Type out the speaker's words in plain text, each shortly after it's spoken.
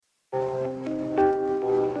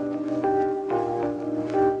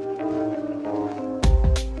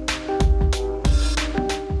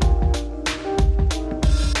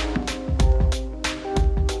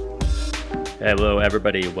Hello,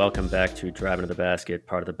 everybody. Welcome back to Driving to the Basket,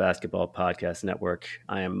 part of the Basketball Podcast Network.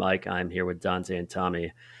 I am Mike. I'm here with Dante and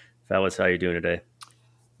Tommy. Fellas, how you doing today?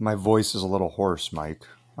 My voice is a little hoarse, Mike.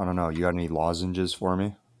 I don't know. You got any lozenges for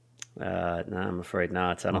me? No, I'm afraid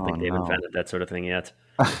not. I don't Oh, think they've no. invented that sort of thing yet.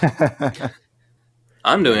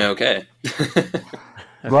 I'm doing Yeah. okay.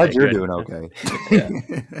 Glad Okay, you're good. doing okay. Yeah.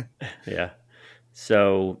 Yeah.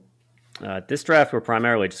 So this draft, we're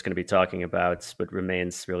primarily just going to be talking about what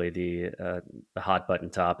remains really the hot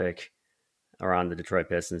button topic around the Detroit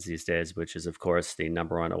Pistons these days, which is, of course, the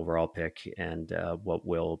number one overall pick and what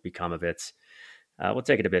will become of it. We'll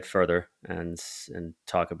take it a bit further and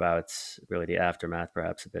talk about really the aftermath,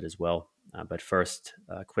 perhaps a bit as well. But first,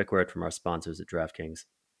 a quick word from our sponsors at DraftKings.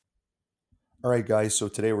 All right, guys. So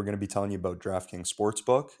today we're going to be telling you about DraftKings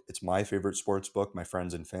Sportsbook. It's my favorite sportsbook. My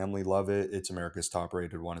friends and family love it. It's America's top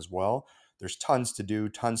rated one as well. There's tons to do,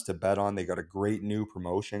 tons to bet on. They got a great new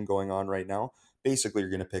promotion going on right now. Basically,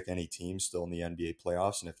 you're going to pick any team still in the NBA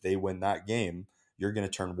playoffs. And if they win that game, you're going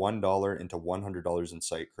to turn $1 into $100 in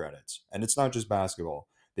site credits. And it's not just basketball.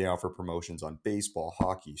 They offer promotions on baseball,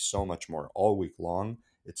 hockey, so much more all week long.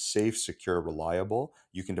 It's safe, secure, reliable.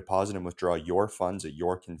 You can deposit and withdraw your funds at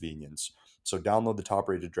your convenience. So download the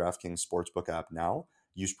top-rated DraftKings Sportsbook app now.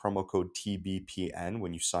 Use promo code TBPN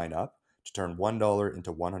when you sign up to turn $1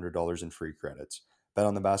 into $100 in free credits. Bet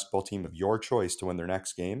on the basketball team of your choice to win their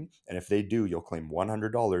next game, and if they do, you'll claim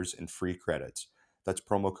 $100 in free credits. That's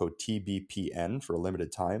promo code TBPN for a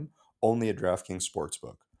limited time, only at DraftKings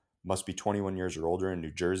Sportsbook. Must be 21 years or older in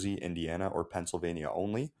New Jersey, Indiana, or Pennsylvania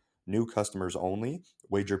only. New customers only.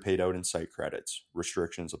 Wager paid out in site credits.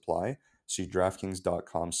 Restrictions apply. See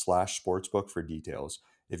DraftKings.com/sportsbook for details.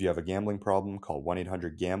 If you have a gambling problem, call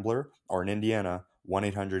 1-800-GAMBLER or in Indiana,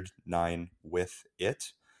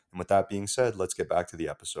 1-800-9-WITH-IT. And with that being said, let's get back to the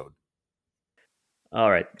episode. All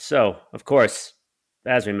right. So, of course,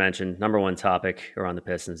 as we mentioned, number one topic around the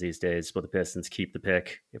Pistons these days. Will the Pistons keep the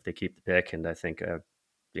pick? If they keep the pick, and I think,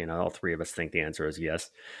 all three of us think the answer is yes.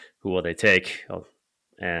 Who will they take?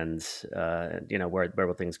 And where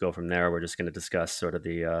will things go from there? We're just going to discuss sort of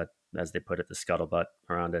the as they put it, the scuttlebutt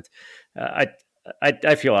around it. I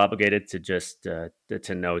feel obligated to just to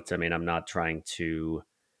note. I mean, I'm not trying to.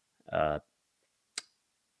 I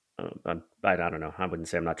don't know. I wouldn't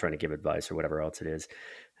say I'm not trying to give advice or whatever else it is.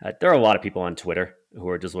 There are a lot of people on Twitter who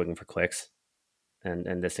are just looking for clicks,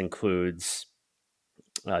 and this includes.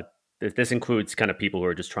 This includes kind of people who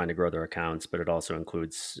are just trying to grow their accounts, but it also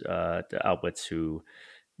includes the outlets who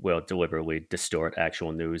will deliberately distort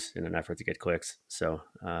actual news in an effort to get clicks. So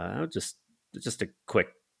just a quick,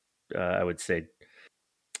 I would say,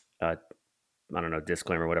 I don't know,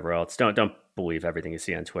 disclaimer, whatever else. Don't believe everything you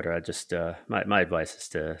see on Twitter. I just my advice is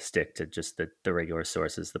to stick to just the regular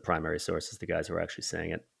sources, the primary sources, the guys who are actually saying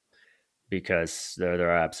it. Because there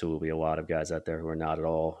are absolutely a lot of guys out there who are not at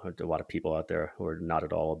all, a lot of people out there who are not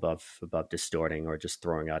at all above distorting or just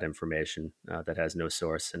throwing out information that has no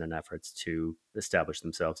source in an effort to establish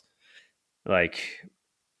themselves. Anyway,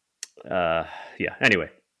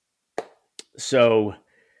 so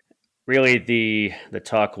really the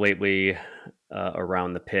talk lately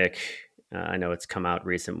around the pick, I know it's come out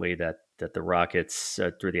recently that the Rockets,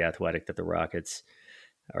 through the Athletic, that the Rockets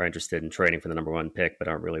are interested in trading for the number one pick, but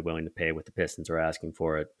aren't really willing to pay what the Pistons are asking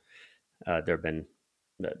for it. There have been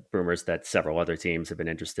rumors that several other teams have been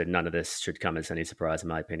interested. None of this should come as any surprise, in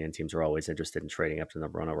my opinion. Teams are always interested in trading up to the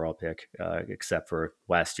number one overall pick, except for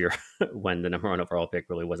last year when the number one overall pick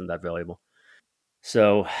really wasn't that valuable.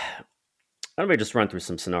 So let me just run through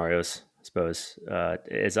some scenarios, I suppose.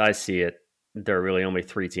 As I see it, there are really only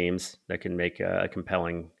three teams that can make a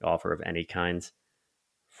compelling offer of any kind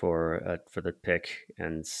for the pick,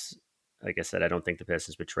 and like I said, I don't think the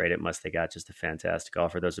Pistons would trade it unless they got just a fantastic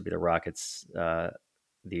offer. Those would be the Rockets,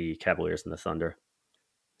 the Cavaliers, and the Thunder.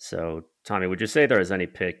 So, Tommy, would you say there is any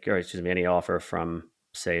any offer from,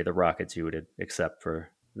 say, the Rockets you would accept for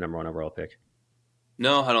the number one overall pick?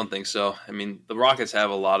 No, I don't think so. I mean, the Rockets have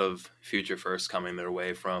a lot of future firsts coming their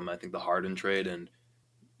way from, I think, the Harden trade and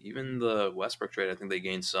even the Westbrook trade. I think they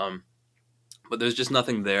gained some. But there's just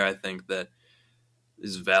nothing there, I think, that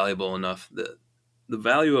is valuable enough. The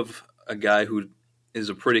value of a guy who is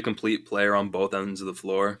a pretty complete player on both ends of the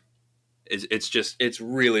floor it's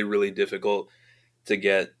really, really difficult to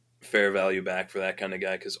get fair value back for that kind of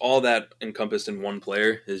guy, because all that encompassed in one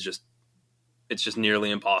player is just nearly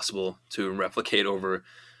impossible to replicate over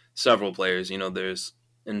several players. You know, there's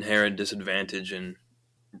inherent disadvantage in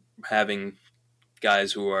having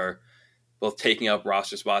guys who are both taking up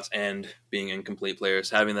roster spots and being incomplete players.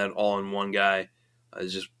 Having that all in one guy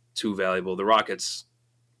is just too valuable. The Rockets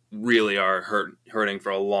really are hurting for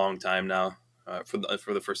a long time now. for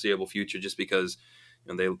the foreseeable future, just because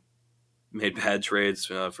they made bad trades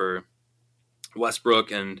for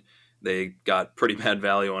Westbrook, and they got pretty bad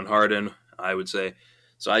value on Harden, I would say.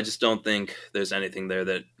 So I just don't think there's anything there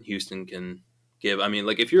that Houston can give. I mean,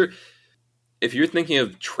 like if you're thinking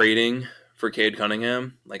of trading for Cade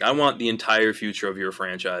Cunningham, like I want the entire future of your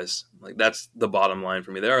franchise. Like that's the bottom line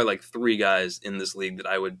for me. There are like 3 guys in this league that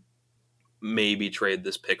I would maybe trade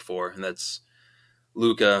this pick for, and that's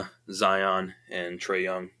Luka, Zion, and Trae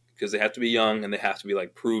Young, because they have to be young and they have to be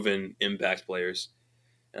like proven impact players.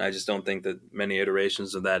 And I just don't think that many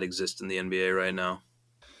iterations of that exist in the NBA right now.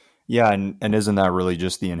 Yeah, and isn't that really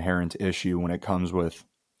just the inherent issue when it comes with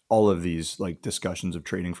all of these like discussions of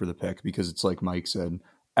trading for the pick? Because it's like Mike said,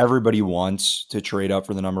 everybody wants to trade up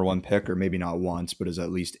for the number 1 pick, or maybe not wants, but is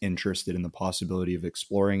at least interested in the possibility of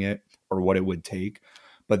exploring it or what it would take.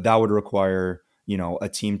 But that would require, a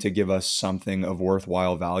team to give us something of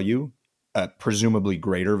worthwhile value, presumably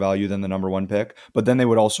greater value than the number 1 pick. But then they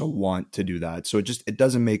would also want to do that. So it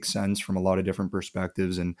doesn't make sense from a lot of different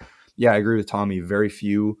perspectives. And yeah, I agree with Tommy. Very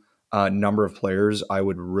few number of players I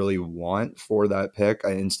would really want for that pick.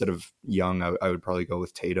 Instead of Young, I would probably go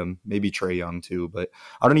with Tatum, maybe Trae Young too. But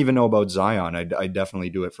I don't even know about Zion. I'd definitely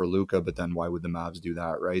do it for Luka, but then why would the Mavs do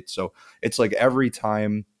that, right? So it's like every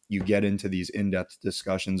time you get into these in-depth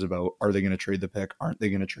discussions about are they going to trade the pick, aren't they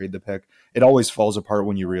going to trade the pick, it always falls apart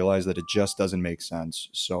when you realize that it just doesn't make sense.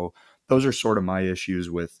 So those are sort of my issues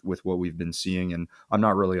with what we've been seeing, and I'm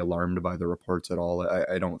not really alarmed by the reports at all.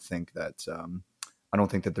 I don't think that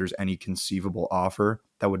there's any conceivable offer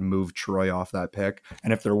that would move Troy off that pick.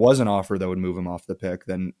 And if there was an offer that would move him off the pick,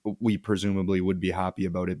 then we presumably would be happy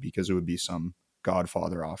about it because it would be some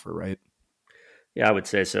Godfather offer, right? Yeah, I would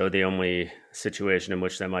say so. The only situation in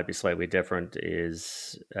which that might be slightly different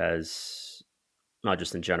is as not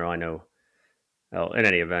just in general. I know, well, in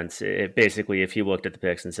any event, basically, if you looked at the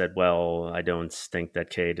picks and said, well, I don't think that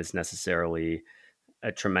Cade is necessarily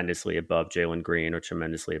tremendously above Jalen Green or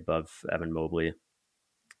tremendously above Evan Mobley,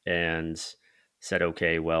 and said,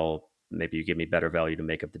 okay, well, maybe you give me better value to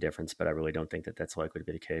make up the difference, but I really don't think that that's likely to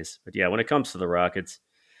be the case. But yeah, when it comes to the Rockets,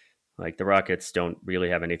 like the Rockets don't really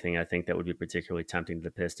have anything I think that would be particularly tempting to the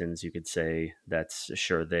Pistons. You could say that's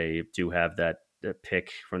sure they do have that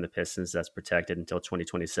pick from the Pistons that's protected until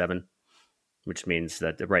 2027, which means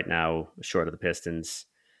that right now, short of the Pistons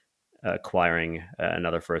acquiring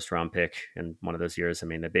another first round pick in one of those years, I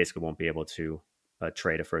mean, they basically won't be able to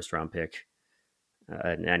trade a first round pick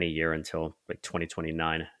in any year until like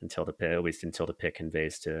 2029, until the pick, at least until the pick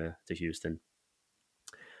conveys to Houston.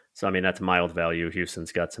 So I mean that's mild value.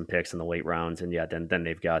 Houston's got some picks in the late rounds, and yeah, then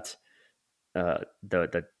they've got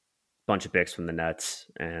the bunch of picks from the Nets,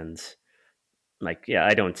 and like yeah,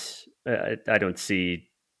 I don't see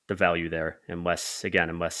the value there unless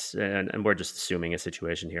and we're just assuming a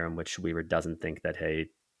situation here in which Weaver doesn't think that hey,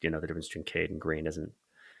 the difference between Cade and Green isn't,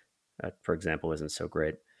 for example, isn't so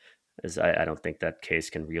great. As I don't think that case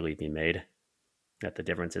can really be made that the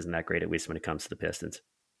difference isn't that great, at least when it comes to the Pistons.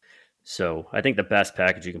 So I think the best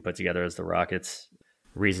package you can put together is the Rockets,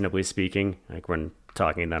 reasonably speaking. Like when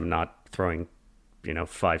talking them not throwing,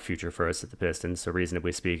 5 future firsts at the Pistons. So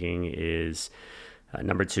reasonably speaking is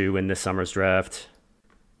number 2 in this summer's draft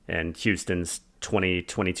and Houston's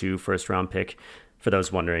 2022 first round pick. For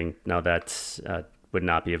those wondering, now that would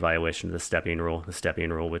not be a violation of the Stepien rule. The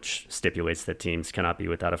Stepien rule, which stipulates that teams cannot be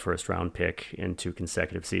without a first round pick in 2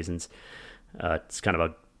 consecutive seasons. It's kind of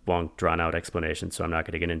a long, drawn-out explanation, so I'm not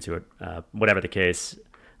going to get into it. Whatever the case,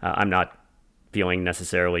 I'm not feeling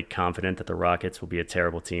necessarily confident that the Rockets will be a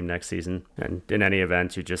terrible team next season. And in any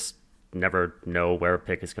event, you just never know where a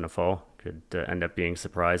pick is going to fall. Could end up being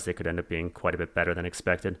surprised. They could end up being quite a bit better than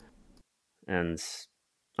expected. And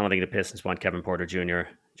I don't think the Pistons want Kevin Porter Jr.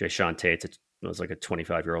 Sean Tate was like a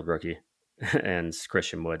 25-year-old rookie. And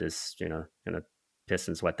Christian Wood is,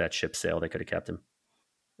 Pistons let that ship sail. They could have kept him.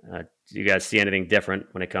 Do you guys see anything different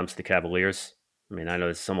when it comes to the Cavaliers? I mean, I know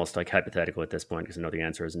it's almost like hypothetical at this point because I know the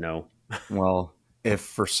answer is no. Well, if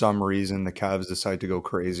for some reason the Cavs decide to go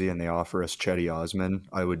crazy and they offer us Cedi Osman,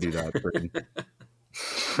 I would do that.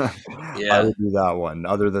 Yeah, I would do that one.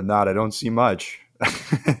 Other than that, I don't see much. I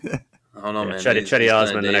don't know, man. Cedi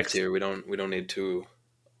Osman, the next tier. We don't need 2.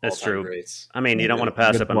 That's true. Greats. I mean, you don't want to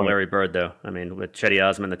pass up on Larry Bird, though. I mean, with Cedi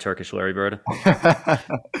Osman, the Turkish Larry Bird.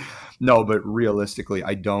 No, but realistically,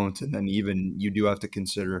 I don't. And then even you do have to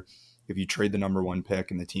consider if you trade the number 1 pick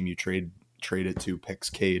and the team you trade it to picks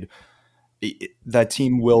Cade, that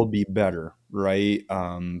team will be better, right?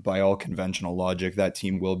 By all conventional logic, that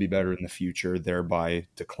team will be better in the future, thereby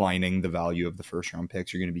declining the value of the first round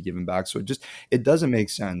picks you're going to be giving back. So it doesn't make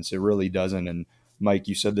sense. It really doesn't. And Mike,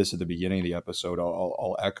 you said this at the beginning of the episode.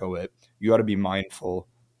 I'll echo it. You got to be mindful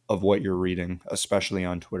of what you're reading, especially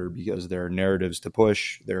on Twitter, because there are narratives to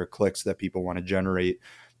push, there are clicks that people want to generate.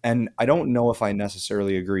 And I don't know if I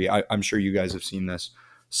necessarily agree. I'm sure you guys have seen this.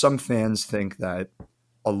 Some fans think that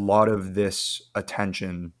a lot of this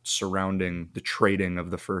attention surrounding the trading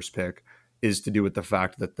of the first pick is to do with the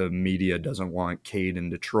fact that the media doesn't want Cade in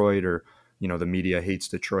Detroit, or the media hates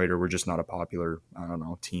Detroit, or we're just not a popular, I don't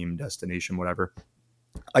know, team, destination, whatever.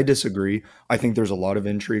 I disagree. I think there's a lot of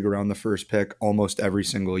intrigue around the first pick almost every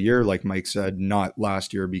single year. Like Mike said, not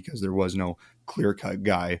last year because there was no clear cut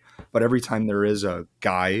guy, but every time there is a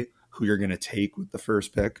guy who you're going to take with the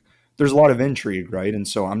first pick, there's a lot of intrigue, right? And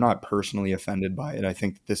so I'm not personally offended by it. I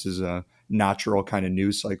think this is a natural kind of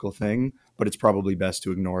news cycle thing, but it's probably best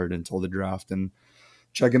to ignore it until the draft. And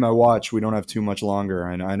checking my watch, we don't have too much longer.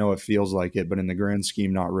 I know it feels like it, but in the grand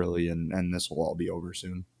scheme, not really. And this will all be over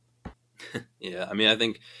soon. Yeah, I mean, I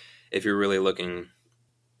think if you're really looking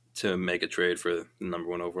to make a trade for the number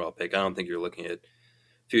one overall pick, I don't think you're looking at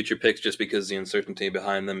future picks just because the uncertainty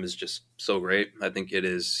behind them is just so great. I think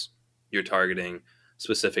you're targeting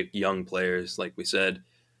specific young players, like we said,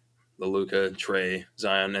 the Luka, Trey,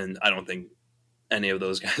 Zion, and I don't think any of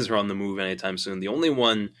those guys are on the move anytime soon. The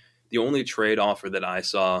only trade offer that I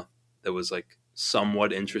saw that was like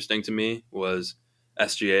somewhat interesting to me was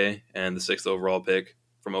SGA and the sixth overall pick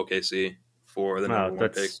from OKC for the number one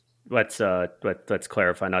pick. Let's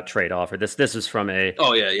clarify, not trade offer. This is from a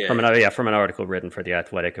from an article written for the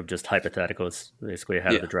Athletic of just hypotheticals, basically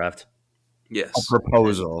ahead of the draft. Yes, a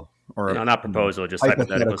proposal or not proposal, just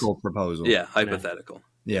hypothetical proposal. Yeah, hypothetical.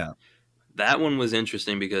 Yeah, that one was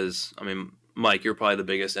interesting because I mean, Mike, you're probably the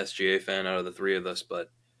biggest SGA fan out of the three of us,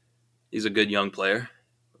 but he's a good young player.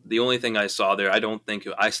 The only thing I saw there,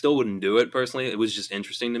 I still wouldn't do it personally. It was just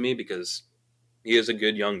interesting to me because he is a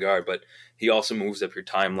good young guard, but he also moves up your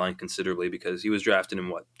timeline considerably because he was drafted in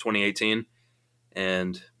 2018,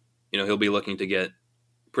 and he'll be looking to get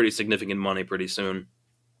pretty significant money pretty soon.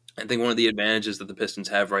 I think one of the advantages that the Pistons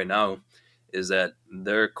have right now is that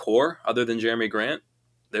their core, other than Jeremy Grant,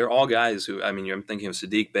 they're all guys who, I mean, I'm thinking of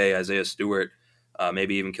Sadiq Bey, Isaiah Stewart,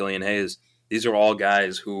 maybe even Killian Hayes. These are all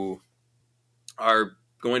guys who are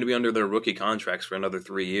going to be under their rookie contracts for another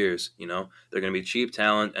 3 years. They're going to be cheap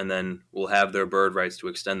talent, and then we'll have their bird rights to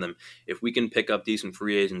extend them. If we can pick up decent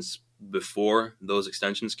free agents before those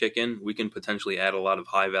extensions kick in, we can potentially add a lot of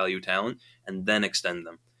high value talent and then extend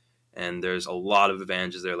them. And there's a lot of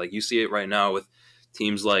advantages there. Like you see it right now with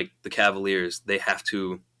teams like the Cavaliers. They have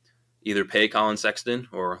to either pay Colin Sexton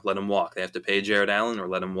or let him walk. They have to pay Jared Allen or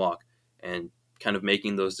let him walk. And kind of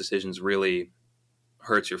making those decisions really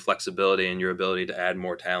hurts your flexibility and your ability to add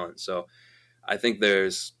more talent. So I think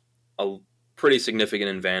there's a pretty significant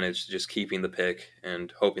advantage to just keeping the pick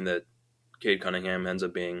and hoping that Cade Cunningham ends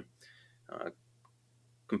up being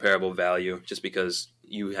comparable value just because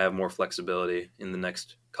you have more flexibility in the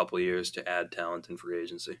next couple of years to add talent in free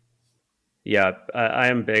agency. Yeah, I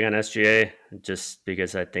am big on SGA just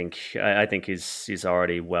because I think he's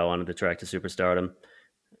already well on the track to superstardom.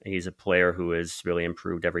 He's a player who has really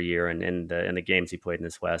improved every year, and in the games he played in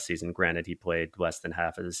this last season, granted he played less than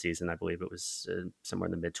half of the season. I believe it was somewhere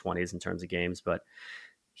in the mid-20s in terms of games, but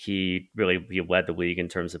he led the league in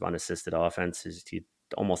terms of unassisted offense.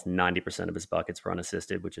 Almost 90% of his buckets were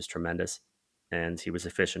unassisted, which is tremendous, and he was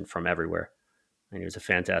efficient from everywhere. And he was a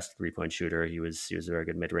fantastic 3-point shooter. He was a very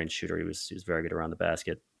good mid-range shooter. He was very good around the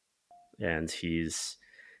basket, and he's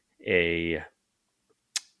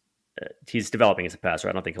developing as a passer.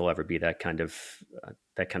 I don't think he'll ever be that kind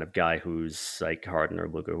of guy who's like Harden or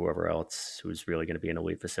Luka or whoever else who's really going to be an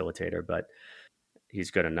elite facilitator, but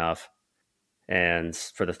he's good enough. And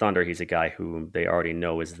for the Thunder, he's a guy who they already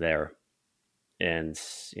know is there. And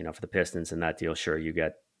for the Pistons in that deal, sure, you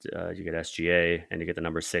get SGA and you get the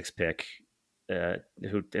number 6 pick.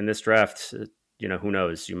 Who in this draft, who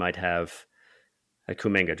knows? You might have a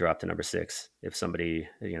Kuminga drop to number 6 if somebody,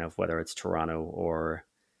 whether it's Toronto or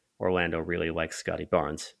Orlando really likes Scotty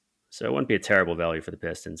Barnes. So it wouldn't be a terrible value for the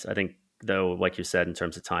Pistons. I think, though, like you said, in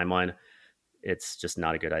terms of timeline, it's just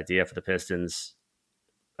not a good idea for the Pistons.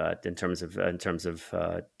 In terms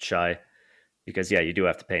of Shai, because you do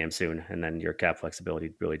have to pay him soon, and then your cap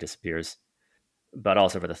flexibility really disappears. But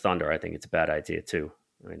also for the Thunder, I think it's a bad idea too.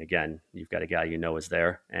 I mean, again, you've got a guy is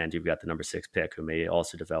there, and you've got the number 6 pick who may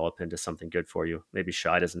also develop into something good for you. Maybe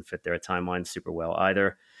Shai doesn't fit their timeline super well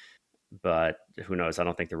either, but who knows? I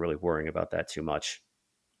don't think they're really worrying about that too much.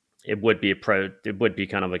 It would be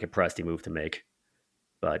kind of like a Presti move to make,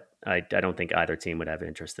 but I don't think either team would have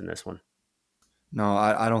interest in this one. No,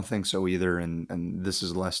 I don't think so either. And this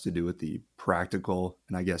is less to do with the practical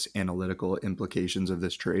and I guess analytical implications of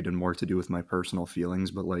this trade and more to do with my personal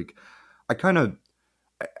feelings. But like, I kind of,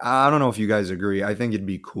 I don't know if you guys agree. I think it'd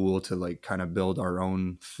be cool to like kind of build our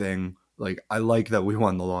own thing. Like, I like that we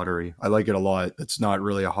won the lottery. I like it a lot. It's not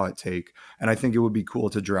really a hot take. And I think it would be cool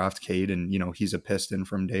to draft Cade and, he's a Piston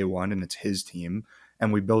from day one and it's his team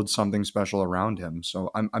and we build something special around him.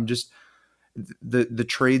 So I'm just, the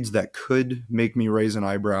trades that could make me raise an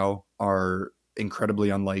eyebrow are incredibly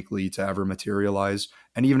unlikely to ever materialize.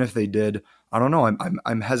 And even if they did, I don't know.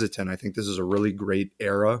 I'm hesitant. I think this is a really great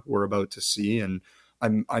era we're about to see, and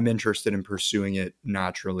I'm interested in pursuing it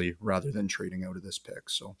naturally rather than trading out of this pick.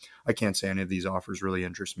 So I can't say any of these offers really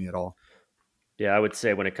interest me at all. Yeah, I would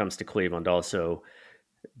say when it comes to Cleveland, also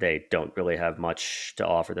they don't really have much to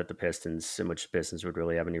offer that the Pistons, in which Pistons would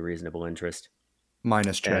really have any reasonable interest.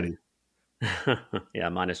 Minus And Chetty. yeah,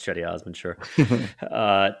 minus Chetty Osman, sure.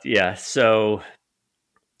 Yeah, so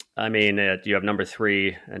I mean, you have number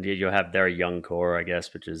three, and you have their young core, I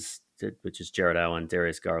guess, which is Jared Allen,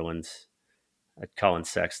 Darius Garland, Colin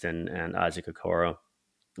Sexton, and Isaac Okoro.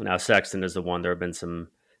 Now Sexton is the one. There have been some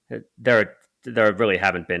there really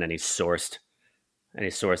haven't been any sourced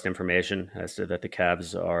information as to that the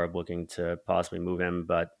Cavs are looking to possibly move him,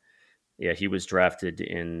 but yeah, he was drafted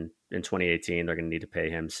in 2018. They're going to need to pay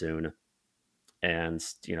him soon, and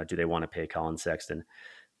do they want to pay Colin Sexton?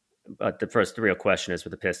 But the real question is,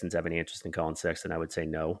 would the Pistons have any interest in Colin Sexton? I would say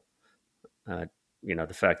no. Uh,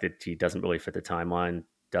 the fact that he doesn't really fit the timeline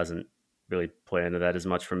doesn't really play into that as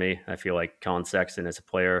much for me. I feel like Colin Sexton is a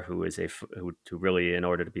player who really, in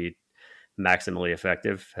order to be maximally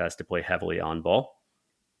effective, has to play heavily on ball,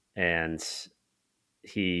 and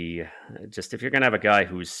he just if you're going to have a guy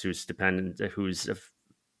who's dependent, whose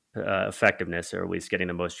effectiveness, or at least getting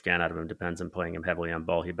the most you can out of him, depends on playing him heavily on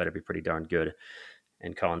ball, he better be pretty darn good.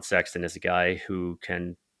 And Colin Sexton is a guy who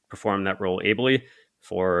can perform that role ably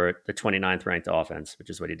for the 29th ranked offense, which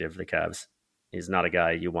is what he did for the Cavs. He's not a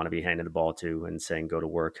guy you want to be handing the ball to and saying go to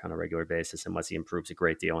work on a regular basis unless he improves a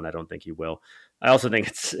great deal, and I don't think he will. I also think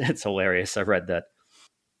it's hilarious. I read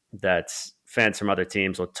that fans from other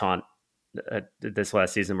teams will taunt this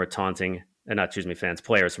last season were taunting, and not excuse me, fans,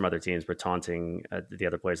 players from other teams were taunting the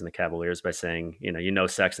other players in the Cavaliers by saying,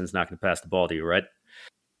 Sexton's not going to pass the ball to you, right?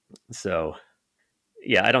 So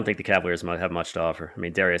yeah, I don't think the Cavaliers might have much to offer. I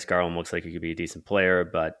mean, Darius Garland looks like he could be a decent player,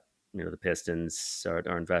 but the Pistons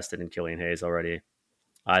are invested in Killian Hayes already.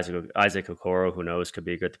 Isaac Okoro, who knows, could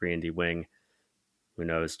be a good 3-and-D wing. Who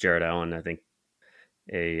knows? Jared Allen, I think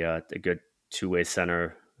a good two-way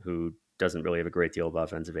center who doesn't really have a great deal of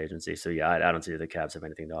offensive agency. So yeah, I don't see the Cavs have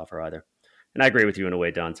anything to offer either. And I agree with you in a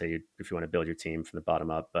way, Dante, if you want to build your team from the bottom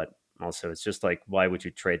up. But also, it's just like, why would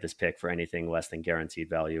you trade this pick for anything less than guaranteed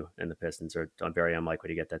value? And the Pistons are very unlikely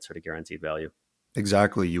to get that sort of guaranteed value.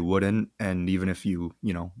 Exactly, you wouldn't, and even if you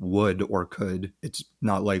would or could, it's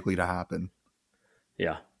not likely to happen.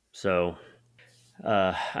 Yeah. So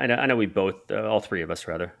I know we both, all three of us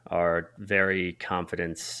rather, are very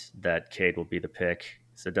confident that Cade will be the pick.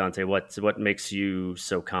 So Dante, what makes you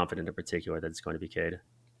so confident in particular that it's going to be Cade?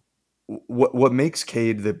 What makes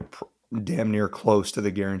Cade damn near close to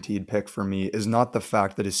the guaranteed pick for me is not the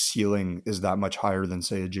fact that his ceiling is that much higher than,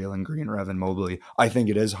 say, a Jalen Green or Evan Mobley. I think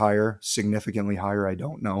it is higher, significantly higher. I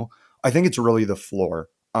don't know. I think it's really the floor.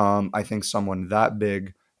 I think someone that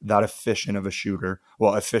big, that efficient of a shooter,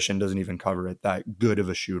 well, efficient doesn't even cover it, that good of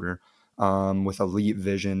a shooter, with elite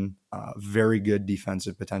vision, very good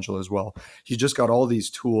defensive potential as well. He's just got all these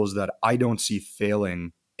tools that I don't see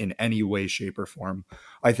failing in any way, shape, or form.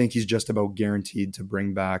 I think he's just about guaranteed to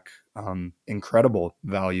bring back incredible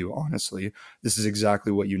value, honestly. This is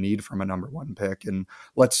exactly what you need from a number one pick. And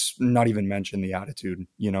let's not even mention the attitude.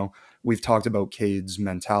 We've talked about Cade's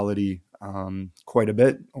mentality quite a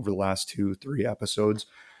bit over the last 2-3 episodes.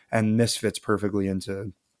 And this fits perfectly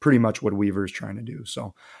into pretty much what Weaver's trying to do.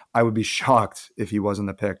 So I would be shocked if he wasn't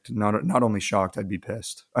the pick. Not only shocked, I'd be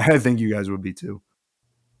pissed. I think you guys would be too.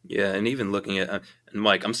 Yeah, and even looking at and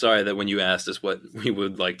Mike, I'm sorry that when you asked us what we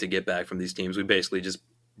would like to get back from these teams, we basically just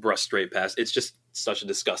brushed straight past. It's just such a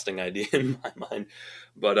disgusting idea in my mind.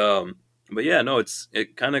 But yeah, no,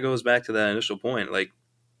 it kind of goes back to that initial point. Like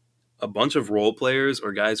a bunch of role players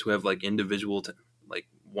or guys who have like individual like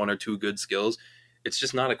one or two good skills, it's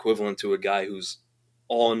just not equivalent to a guy who's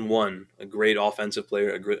all in one, a great offensive player,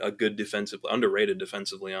 a good defensive, underrated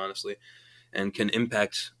defensively, honestly, and can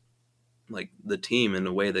impact like the team in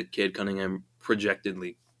a way that Cade Cunningham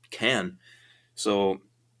projectedly can. So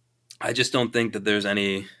I just don't think that there's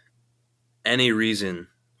any reason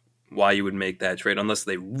why you would make that trade unless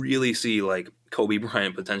they really see like Kobe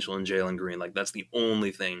Bryant potential in Jalen Green. Like that's the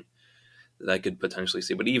only thing that I could potentially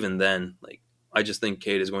see. But even then, like I just think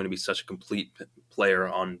Cade is going to be such a complete player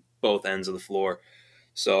on both ends of the floor.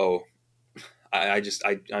 So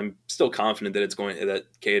I'm still confident that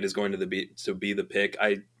Cade is going to be the pick.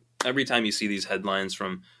 I Every time you see these headlines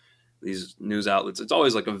from these news outlets, it's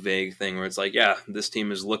always like a vague thing where it's like, yeah, this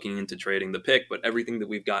team is looking into trading the pick, but everything that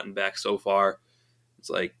we've gotten back so far, it's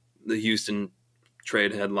like the Houston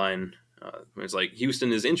trade headline. It's like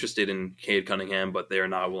Houston is interested in Cade Cunningham, but they are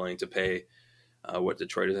not willing to pay what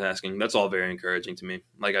Detroit is asking. That's all very encouraging to me.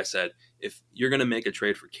 Like I said, if you're going to make a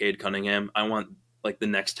trade for Cade Cunningham, I want like the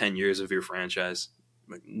next 10 years of your franchise.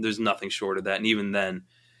 Like, there's nothing short of that. And even then,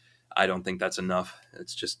 I don't think that's enough.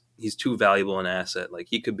 It's just, he's too valuable an asset. Like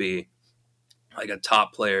he could be like a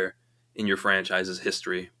top player in your franchise's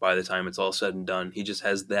history by the time it's all said and done. He just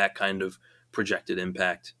has that kind of projected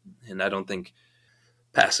impact. And I don't think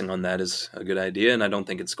passing on that is a good idea. And I don't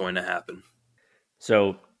think it's going to happen.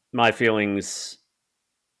 So my feelings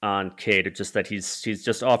on Cade are just that he's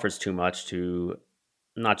just offers too much to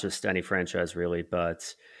not just any franchise really,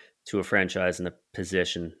 but to a franchise in the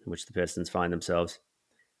position in which the Pistons find themselves.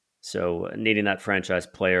 So needing that franchise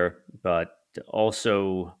player, but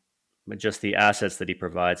also just the assets that he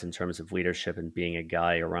provides in terms of leadership and being a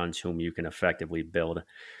guy around whom you can effectively build.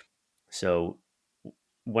 So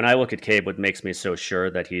when I look at Cade, what makes me so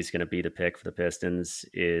sure that he's going to be the pick for the Pistons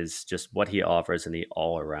is just what he offers in the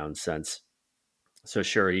all-around sense. So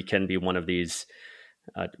sure, he can be one of these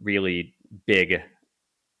really big,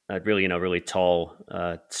 really tall,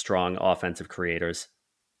 strong offensive creators,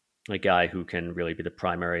 a guy who can really be the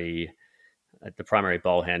primary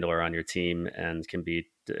ball handler on your team and can be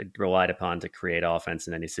relied upon to create offense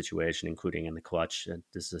in any situation, including in the clutch.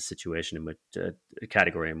 This is a situation in which a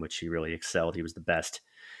category in which he really excelled. He was the best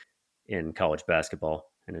in college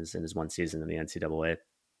basketball in his one season in the NCAA,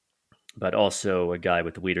 but also a guy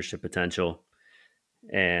with leadership potential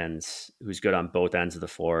and who's good on both ends of the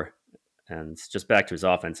floor. And just back to his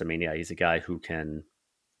offense, I mean, yeah, he's a guy who can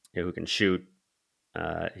shoot.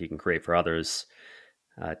 He can create for others.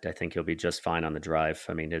 I think he'll be just fine on the drive.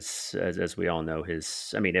 I mean, as we all know,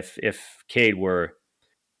 if Cade were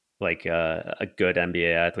like a good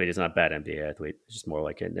NBA athlete, he's not a bad NBA athlete. He's just more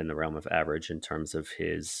like in the realm of average in terms of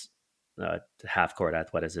his half court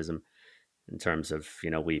athleticism, in terms of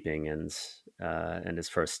leaping and his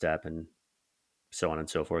first step and so on and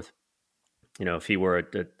so forth. If he were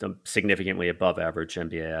a significantly above average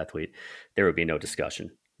NBA athlete, there would be no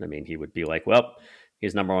discussion. I mean, he would be like, well,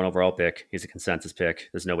 he's number one overall pick. He's a consensus pick.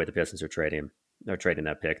 There's no way the Pistons are trading him. They're trading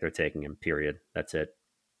that pick. They're taking him, period. That's it.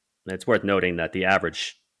 And it's worth noting that the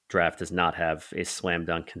average draft does not have a slam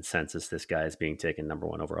dunk consensus. This guy is being taken number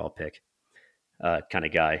one overall pick kind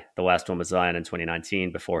of guy. The last one was Zion in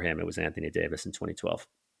 2019. Before him, it was Anthony Davis in 2012.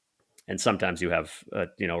 And sometimes you have a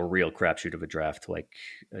real crapshoot of a draft like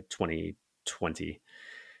 2020.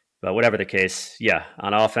 But whatever the case, yeah,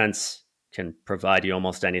 on offense, can provide you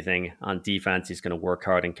almost anything. On defense, he's going to work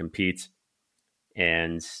hard and compete.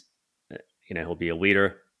 And, he'll be a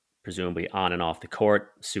leader, presumably on and off the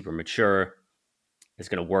court, super mature, is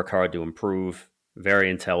going to work hard to improve, very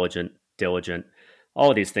intelligent, diligent, all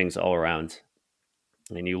of these things all around.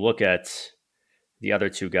 And you look at the other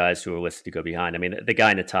two guys who are listed to go behind. I mean, the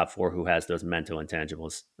guy in the top four who has those mental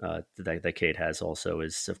intangibles that Cade has also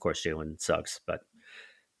is, of course, Jalen Suggs. But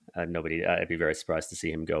I'd be very surprised to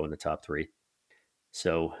see him go in the top three.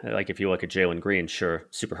 So, like, if you look at Jalen Green, sure,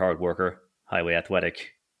 super hard worker, highly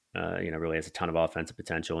athletic, really has a ton of offensive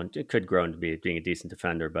potential and it could grow into being a decent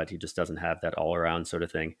defender, but he just doesn't have that all around sort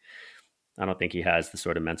of thing. I don't think he has the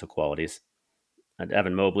sort of mental qualities. And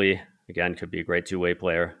Evan Mobley, again, could be a great two-way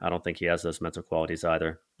player. I don't think he has those mental qualities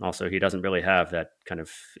either. Also, he doesn't really have that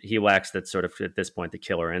he lacks that sort of, at this point, the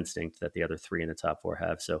killer instinct that the other three in the top four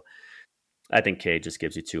have. So I think Cade just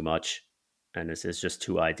gives you too much, and this is just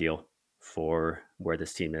too ideal for where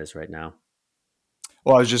this team is right now.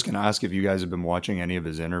 Well, I was just going to ask if you guys have been watching any of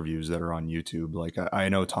his interviews that are on YouTube. Like, I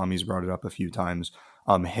know Tommy's brought it up a few times,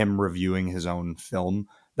 him reviewing his own film.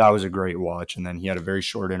 That was a great watch. And then he had a very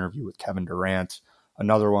short interview with Kevin Durant,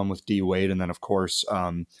 another one with D Wade, and then, of course,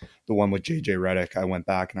 the one with JJ Redick. I went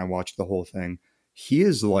back and I watched the whole thing. He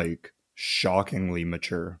is, like, shockingly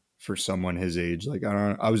mature for someone his age. Like,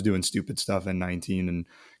 I was doing stupid stuff in 19, and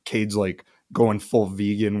Cade's, like, going full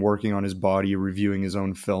vegan, working on his body, reviewing his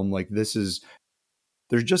own film. Like, this is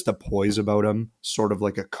there's just a poise about him, sort of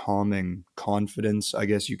like a calming confidence, I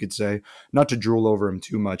guess you could say. Not to drool over him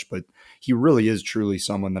too much, but he really is truly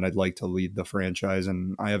someone that I'd like to lead the franchise,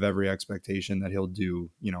 and I have every expectation that he'll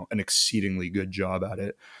do, an exceedingly good job at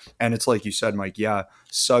it. And it's like you said, Mike, yeah,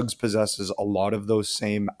 Suggs possesses a lot of those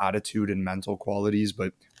same attitude and mental qualities,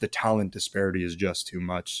 but the talent disparity is just too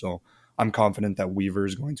much. So I'm confident that Weaver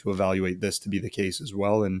is going to evaluate this to be the case as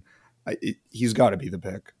well, and he's got to be the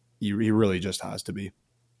pick. He really just has to be.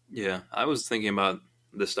 Yeah, I was thinking about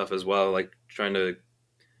this stuff as well, like trying to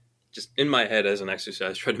just in my head as an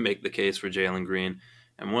exercise, try to make the case for Jalen Green.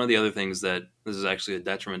 And one of the other things that this is actually a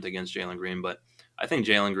detriment against Jalen Green, but I think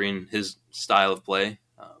Jalen Green, his style of play,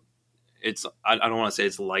 I don't want to say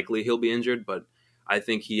it's likely he'll be injured, but I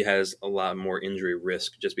think he has a lot more injury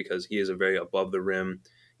risk just because he is a very above the rim,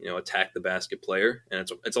 attack the basket player, and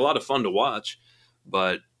it's a lot of fun to watch.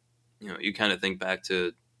 But you kind of think back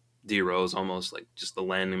to D Rose, almost like just the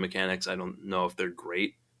landing mechanics. I don't know if they're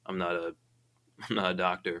great. I'm not a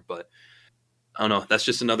doctor, but I don't know. That's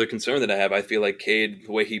just another concern that I have. I feel like Cade,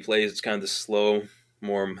 the way he plays, it's kind of the slow,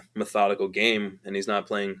 more methodical game, and he's not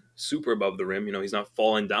playing super above the rim. He's not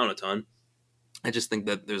falling down a ton. I just think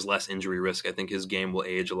that there's less injury risk. I think his game will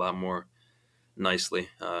age a lot more nicely.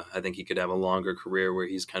 I think he could have a longer career where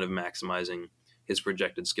he's kind of maximizing his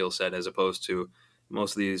projected skill set, as opposed to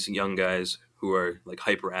most of these young guys who are like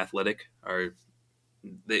hyper athletic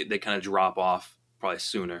they kind of drop off probably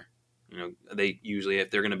sooner. They usually, if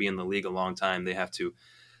they're going to be in the league a long time, they have to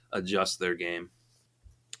adjust their game.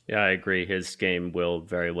 Yeah, I agree. His game will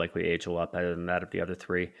very likely age a lot better than that of the other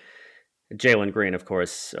three. Jalen Green, of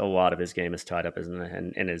course, a lot of his game is tied up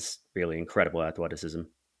in his really incredible athleticism.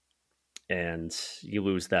 And you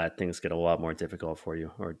lose that, things get a lot more difficult for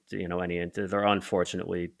you. Or, there are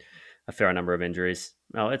unfortunately a fair number of injuries.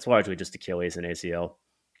 Well, it's largely just Achilles and ACL.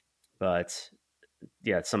 But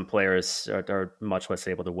yeah, some players are much less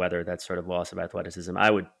able to weather that sort of loss of athleticism. I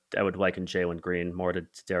would liken Jalen Green more to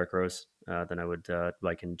Derrick Rose than I would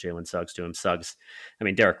liken Jalen Suggs to him. Suggs,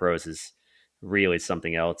 Derrick Rose is really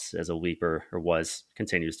something else as a leaper, or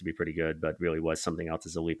continues to be pretty good, but really was something else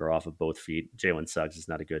as a leaper off of both feet. Jalen Suggs is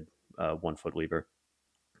not a good 1 foot leaper.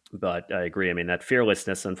 But I agree. That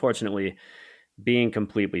fearlessness, unfortunately, being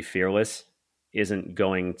completely fearless isn't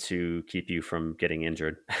going to keep you from getting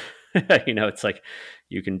injured. It's like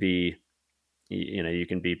you can be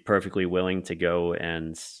perfectly willing to go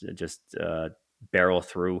and just barrel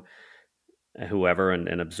through whoever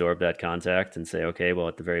and absorb that contact and say, okay, well,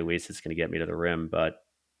 at the very least, it's going to get me to the rim. But,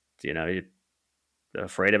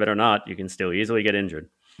 afraid of it or not, you can still easily get injured.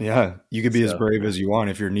 Yeah, you could be as brave as you want.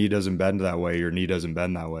 If your knee doesn't bend that way, your knee doesn't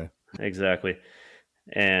bend that way. Exactly.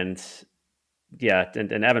 And yeah,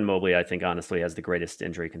 and Evan Mobley, I think, honestly, has the greatest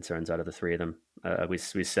injury concerns out of the three of them. We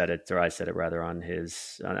said it, or I said it rather, on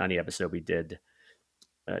the episode we did,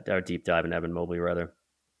 our deep dive in Evan Mobley, rather.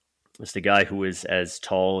 It's the guy who is as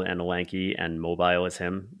tall and lanky and mobile as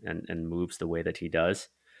him and moves the way that he does.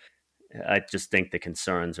 I just think the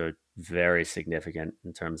concerns are very significant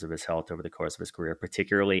in terms of his health over the course of his career,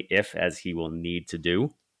 particularly if, as he will need to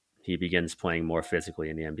do, he begins playing more physically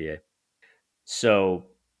in the NBA. So,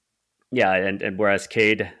 yeah, and whereas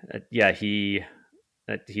Cade, he's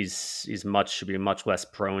should be much less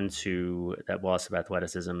prone to that loss of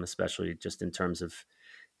athleticism, especially just in terms of,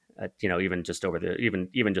 even just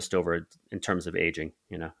over in terms of aging,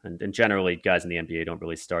 and generally guys in the NBA don't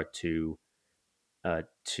really start to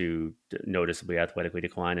noticeably athletically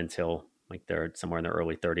decline until like they're somewhere in their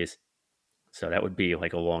early 30s. So that would be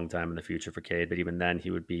like a long time in the future for Cade, but even then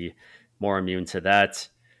he would be more immune to that.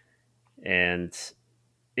 And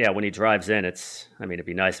yeah, when he drives in, it'd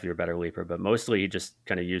be nice if you're a better leaper, but mostly he just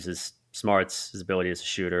kind of uses smarts, his ability as a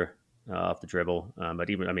shooter off the dribble.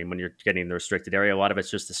 But even, when you're getting in the restricted area, a lot of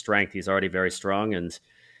it's just the strength. He's already very strong,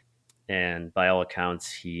 and by all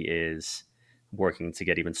accounts, he is working to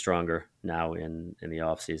get even stronger now in the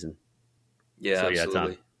off season. Yeah, so,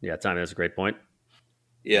 absolutely. Tommy, that's a great point.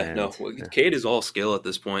 Yeah, Cade is all skill at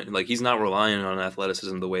this point. Like, he's not relying on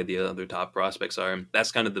athleticism the way the other top prospects are. And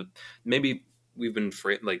that's kind of maybe we've been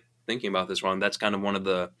thinking about this wrong. That's kind of one of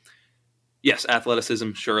the, yes,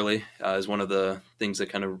 athleticism surely is one of the things that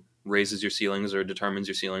kind of raises your ceilings or determines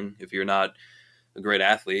your ceiling. If you're not a great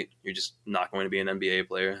athlete, you're just not going to be an NBA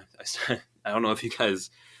player. I don't know if you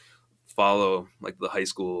guys follow like the high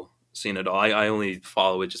school scene at all. I only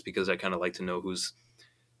follow it just because I kind of like to know who's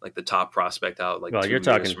like the top prospect out. Like, 2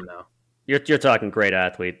 years from now. You're talking great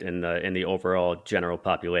athlete in the overall general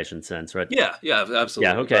population sense, right? Yeah, absolutely.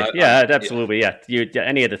 Yeah, okay, absolutely. Yeah,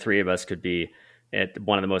 any of the three of us could be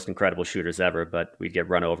one of the most incredible shooters ever, but we'd get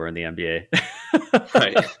run over in the NBA.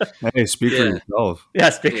 Right. Hey, speak for Yeah. yourself. Yeah,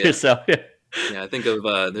 speak for Yeah. yourself. Yeah. Yeah, I think of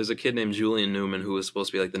there's a kid named Julian Newman who was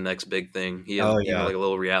supposed to be like the next big thing. Oh He had yeah, like a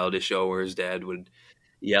little reality show where his dad would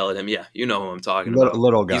yell at him. Yeah, you know who I'm talking little, about.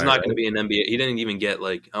 little He's guy, not going to right? be an NBA. He didn't even get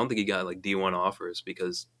like I don't think he got like D1 offers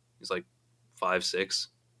because he's like 5'6"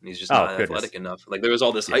 and he's just Oh not goodness. athletic enough. Like there was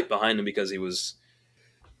all this Yeah. hype behind him because he was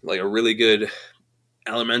like a really good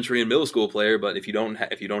elementary and middle school player. But if you don't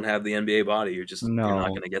have the NBA body, you're not No,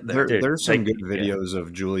 going to get there. Dude, there's some like good yeah. videos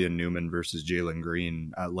of Julian Newman versus Jalen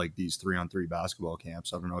Green at like these 3-on-3 basketball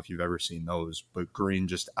camps. I don't know if you've ever seen those, but Green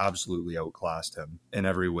just absolutely outclassed him in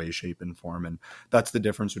every way, shape, and form. And that's the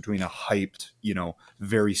difference between a hyped,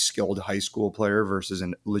 very skilled high school player versus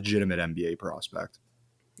a legitimate NBA prospect.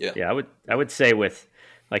 Yeah. Yeah, I would say with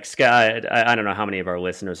like Sky, I don't know how many of our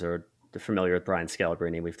listeners are familiar with Brian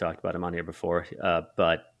Scalabrine. We've talked about him on here before,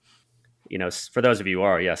 but for those of you who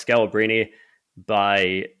are, yeah, Scalabrine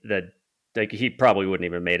by the like he probably wouldn't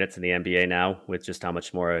even made it to the NBA now with just how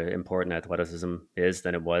much more important athleticism is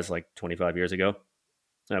than it was like 25 years ago.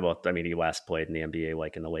 Well, I mean, he last played in the NBA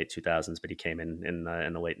like in the late 2000s, but he came in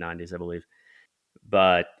the late 90s, I believe.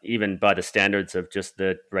 But even by the standards of just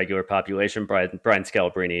the regular population, Brian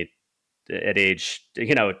Scalabrine at age,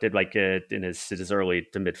 did like in his early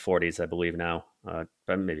to mid 40s, I believe now,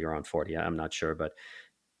 maybe around 40. I'm not sure, but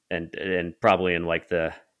and probably in like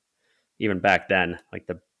the even back then, like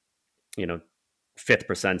the you know fifth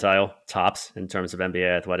percentile tops in terms of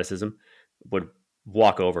NBA athleticism, would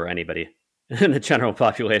walk over anybody in the general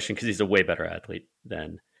population because he's a way better athlete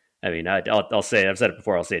than. I mean, I'll say I've said it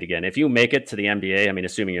before. I'll say it again. If you make it to the NBA, I mean,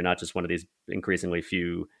 assuming you're not just one of these increasingly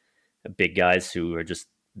few big guys who are just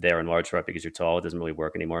there in large part because you're tall, it doesn't really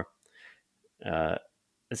work anymore. Uh,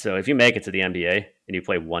 so if you make it to the NBA and you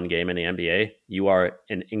play one game in the NBA, you are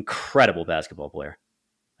an incredible basketball player,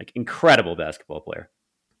 like incredible basketball player.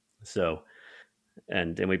 So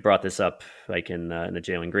and we brought this up like in the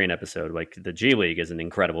Jalen Green episode. Like the G League is an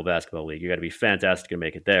incredible basketball league. You got to be fantastic to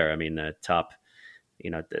make it there. I mean, the top,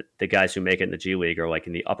 the guys who make it in the G League are like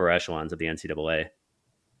in the upper echelons of the NCAA.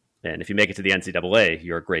 And if you make it to the NCAA,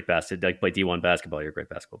 you're a great basketball. Like play D1 basketball, you're a great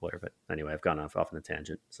basketball player. But anyway, I've gone off on a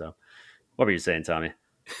tangent. So what were you saying, Tommy?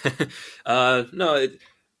 No,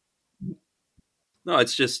 no,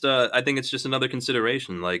 it's just I think it's just another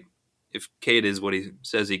consideration. Like if Cade is what he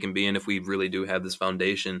says he can be, and if we really do have this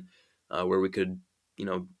foundation where we could, you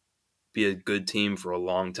know, be a good team for a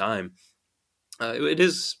long time, it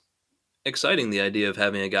is exciting the idea of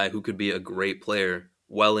having a guy who could be a great player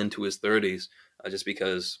well into his 30s. Just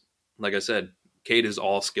because, like I said, Cade is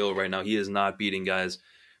all skill right now. He is not beating guys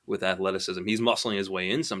with athleticism. He's muscling his way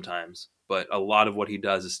in sometimes, but a lot of what he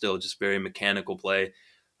does is still just very mechanical play,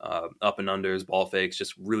 up and unders, ball fakes,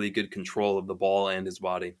 just really good control of the ball and his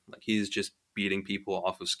body. Like he's just beating people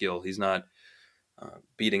off of skill. He's not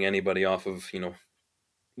beating anybody off of 1%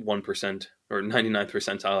 or 99th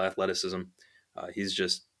percentile athleticism. He's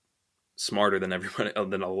just smarter than everybody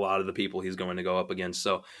than a lot of the people he's going to go up against.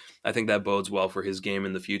 So I think that bodes well for his game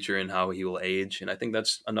in the future and how he will age. And I think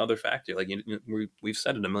that's another factor. Like we've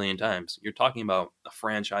said it a million times. You're talking about a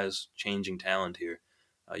franchise changing talent here.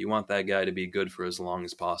 You want that guy to be good for as long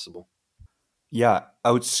as possible. Yeah,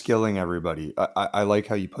 outskilling everybody. I like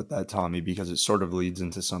how you put that, Tommy, because it sort of leads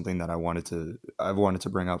into something that I've wanted to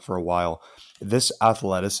bring up for a while. This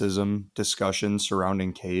athleticism discussion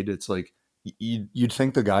surrounding Cade, it's like you'd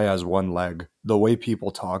think the guy has one leg. The way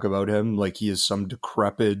people talk about him, like he is some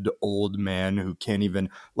decrepit old man who can't even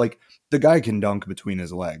like the guy can dunk between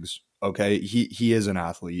his legs. Okay, he is an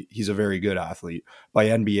athlete. He's a very good athlete by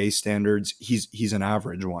NBA standards. He's an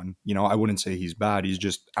average one. I wouldn't say he's bad. He's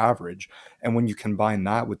just average. And when you combine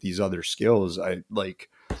that with these other skills,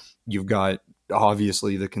 you've got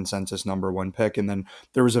obviously the consensus number one pick. And then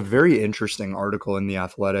there was a very interesting article in The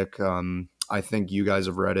Athletic. I think you guys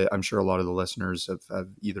have read it. I'm sure a lot of the listeners have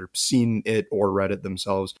either seen it or read it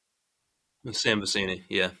themselves. Sam Vecini,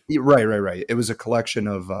 yeah. Right. It was a collection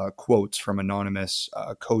of quotes from anonymous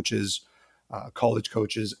coaches, college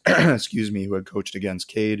coaches, excuse me, who had coached against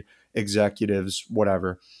Cade, executives,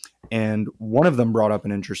 whatever. And one of them brought up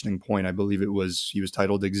an interesting point. I believe he was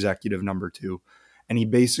titled Executive Number 2. And he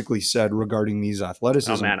basically said regarding these Oh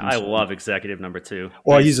athleticism man, I concerns, love executive number 2.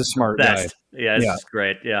 well, he's a smart guy. Best. Yeah, this Yeah. is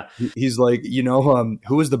great. Yeah. He's like,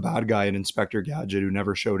 who was the bad guy in Inspector Gadget who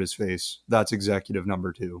never showed his face? That's executive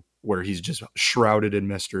number 2, where he's just shrouded in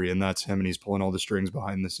mystery, and that's him, and he's pulling all the strings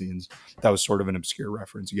behind the scenes. That was sort of an obscure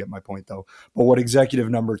reference. You get my point, though. But what executive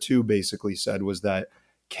number 2 basically said was that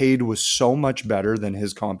Cade was so much better than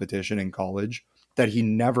his competition in college that he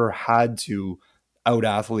never had to out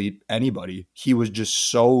athlete anybody. He was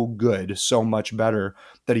just so good, so much better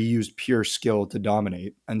that he used pure skill to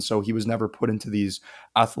dominate. And so he was never put into these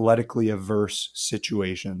athletically averse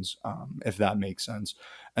situations, if that makes sense.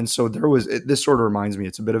 And so this sort of reminds me,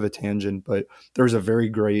 it's a bit of a tangent, but there was a very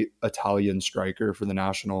great Italian striker for the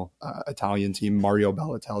national Italian team, Mario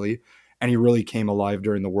Balotelli. And he really came alive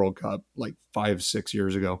during the World Cup like 5, 6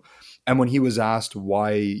 years ago. And when he was asked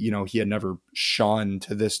why, he had never shone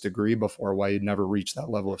to this degree before, why he'd never reached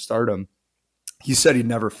that level of stardom, he said he'd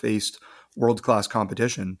never faced world-class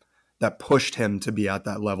competition that pushed him to be at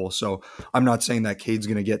that level. So I'm not saying that Cade's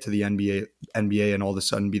going to get to the NBA and all of a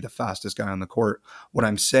sudden be the fastest guy on the court. What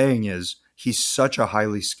I'm saying is he's such a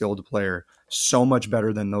highly skilled player, so much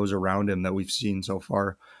better than those around him that we've seen so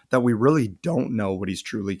far, that we really don't know what he's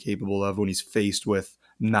truly capable of when he's faced with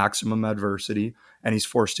maximum adversity and he's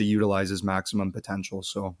forced to utilize his maximum potential.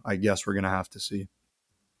 So I guess we're going to have to see.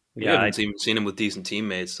 We Yeah, haven't seen him with decent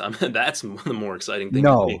teammates. I mean, that's the more exciting thing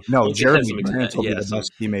to me. No, Once he has Jeremy Grant will be the some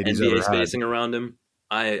best teammate he's NBA ever had. spacing around him,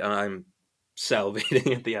 I'm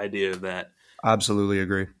salivating at the idea of that. Absolutely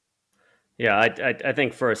agree. yeah. I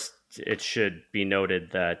think first it should be noted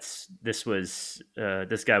that this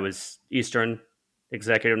guy was Eastern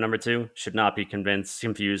executive number two. Should not be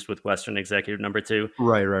confused with Western executive number two,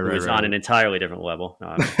 Right, right, who right, is right, on right. an entirely different level.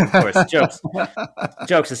 Of course,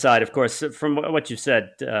 jokes aside, of course, from what you said,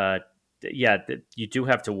 yeah, you do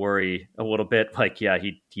have to worry a little bit. Like, yeah,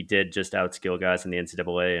 he did just outskill guys in the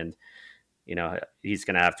NCAA, and he's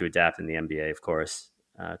going to have to adapt in the NBA, of course.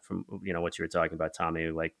 From what you were talking about, Tommy,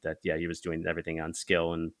 like that, yeah, he was doing everything on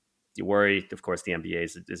skill, and you worry, of course, the NBA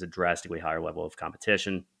is a drastically higher level of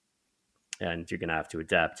competition, and you're going to have to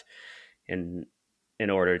adapt in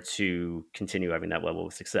order to continue having that level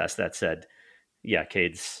of success. That said, yeah,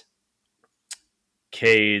 Cade's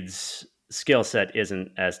skill set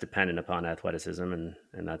isn't as dependent upon athleticism, and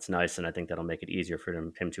that's nice. And I think that'll make it easier for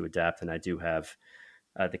him to adapt. And I do have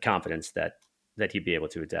the confidence that he'd be able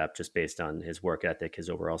to adapt just based on his work ethic, his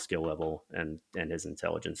overall skill level, and his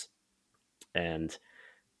intelligence. And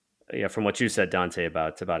yeah, from what you said, Dante,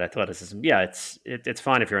 about athleticism, yeah, it's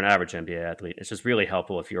fine if you're an average NBA athlete. It's just really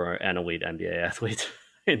helpful if you're an elite NBA athlete,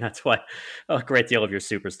 and that's why a great deal of your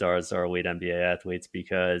superstars are elite NBA athletes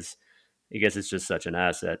because it's just such an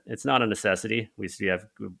asset. It's not a necessity. We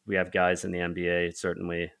have guys in the NBA.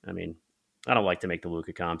 Certainly, I mean, I don't like to make the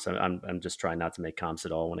Luka comps. I'm just trying not to make comps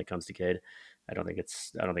at all when it comes to Cade. I don't think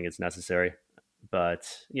it's necessary. But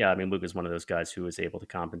yeah, I mean, Luke is one of those guys who is able to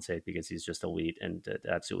compensate because he's just elite and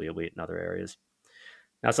absolutely elite in other areas.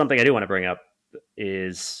 Now, something I do want to bring up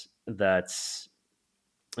is that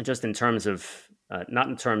just in terms of not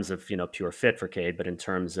in terms of pure fit for Cade, but in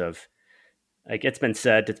terms of like it's been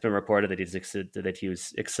reported that he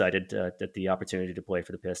was excited at the opportunity to play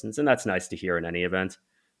for the Pistons, and that's nice to hear in any event.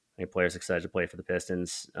 I think players excited to play for the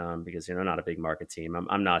Pistons because not a big market team.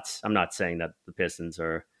 I'm not saying that the Pistons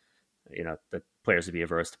are that players would be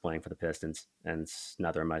averse to playing for the Pistons, and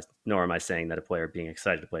nor am I saying that a player being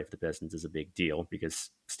excited to play for the Pistons is a big deal because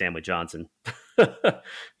Stanley Johnson,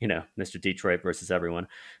 Mr. Detroit versus everyone.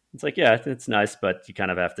 It's like, yeah, it's nice, but you kind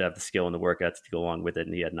of have to have the skill and the work ethic to go along with it,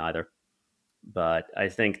 and he had neither. But I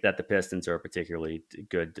think that the Pistons are a particularly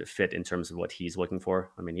good fit in terms of what he's looking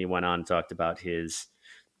for. I mean, he went on and talked about his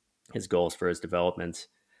goals for his development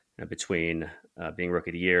between being rookie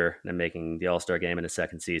of the year and making the All-Star game in his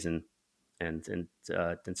second season and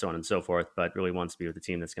so on and so forth, but really wants to be with a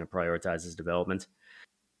team that's going to prioritize his development.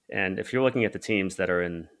 And if you're looking at the teams that are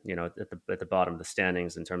in, at the bottom of the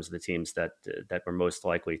standings in terms of the teams that were most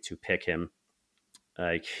likely to pick him,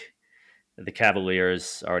 like the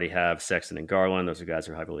Cavaliers already have Sexton and Garland. Those are guys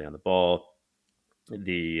who are heavily on the ball.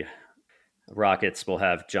 The Rockets will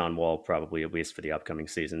have John Wall probably at least for the upcoming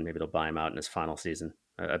season. Maybe they'll buy him out in his final season.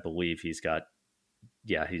 I believe he's got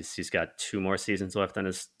two more seasons left on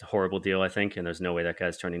his horrible deal, I think, and there's no way that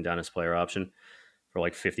guy's turning down his player option for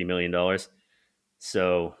like $50 million.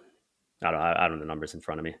 So I don't have the numbers in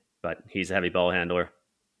front of me, but he's a heavy ball handler.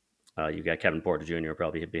 You've got Kevin Porter Jr.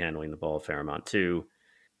 probably be handling the ball a fair amount too.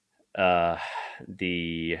 Uh,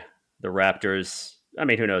 the Raptors. I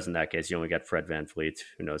mean, who knows in that case? You only got Fred VanVleet.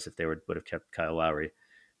 Who knows if they would have kept Kyle Lowry?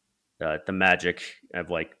 The Magic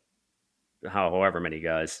have like however many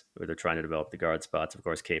guys where they're trying to develop the guard spots. Of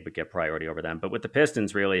course, Cade would get priority over them. But with the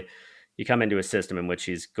Pistons, really, you come into a system in which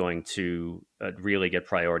he's going to really get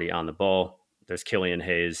priority on the ball. There's Killian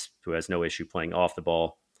Hayes, who has no issue playing off the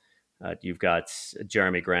ball. You've got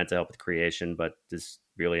Jeremy Grant to help with creation, but is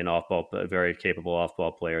really an off-ball, a very capable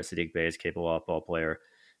off-ball player. Sadiq Bey is a capable off-ball player.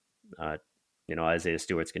 Isaiah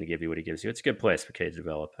Stewart's going to give you what he gives you. It's a good place for Cade to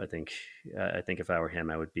develop. I think if I were him,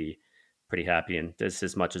 I would be pretty happy. And this,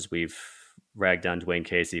 as much as we've ragged on Dwayne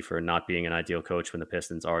Casey for not being an ideal coach when the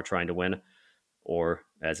Pistons are trying to win, or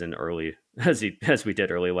as in early as we did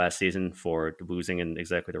early last season for losing in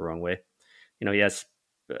exactly the wrong way. Yes,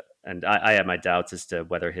 and I have my doubts as to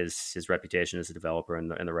whether his reputation as a developer and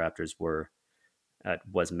the Raptors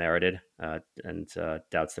was merited, and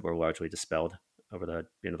doubts that were largely dispelled over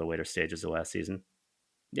the later stages of last season.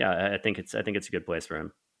 Yeah, I think it's a good place for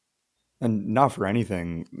him. And not for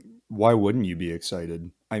anything, why wouldn't you be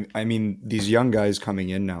excited? I mean, these young guys coming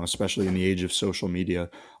in now, especially in the age of social media,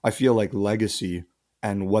 I feel like legacy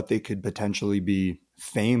and what they could potentially be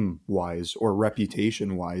fame wise or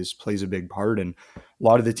reputation wise plays a big part. And a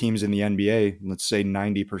lot of the teams in the NBA, let's say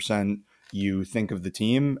 90%, you think of the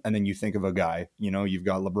team and then you think of a guy. You've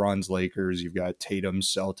got LeBron's Lakers, you've got Tatum's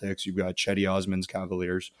Celtics, you've got Chetty Osman's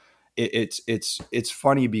Cavaliers. It's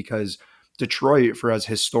funny because Detroit, for as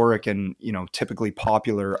historic and typically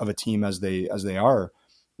popular of a team as they are,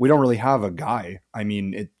 we don't really have a guy. I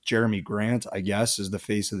mean, Jeremy Grant, I guess, is the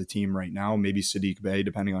face of the team right now. Maybe Sadiq Bey,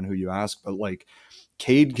 depending on who you ask. But like,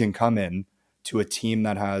 Cade can come in to a team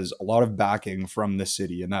that has a lot of backing from the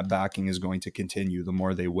city, and that backing is going to continue the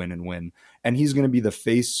more they win and win. And he's going to be the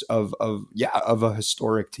face of a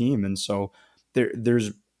historic team. And so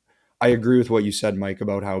there's I agree with what you said, Mike,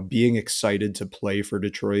 about how being excited to play for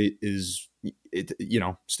Detroit is it.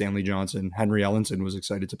 Stanley Johnson, Henry Ellenson was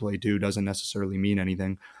excited to play too. Doesn't necessarily mean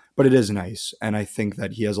anything, but it is nice. And I think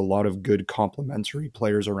that he has a lot of good complementary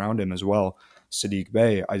players around him as well. Sadiq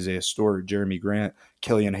Bey, Isaiah Stewart, Jeremy Grant,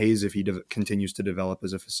 Killian Hayes, if he continues to develop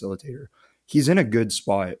as a facilitator. He's in a good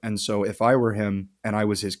spot. And so if I were him and I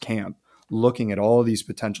was his camp, looking at all these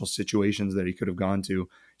potential situations that he could have gone to,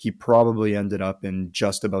 he probably ended up in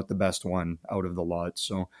just about the best one out of the lot.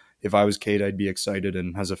 So if I was Cade, I'd be excited,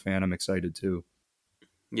 and as a fan, I'm excited too.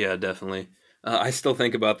 Yeah, definitely. I still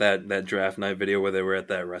think about that draft night video where they were at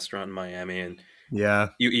that restaurant in Miami, and Yeah.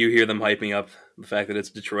 you hear them hyping up the fact that it's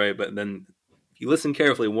Detroit, but then if you listen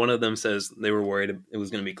carefully, one of them says they were worried it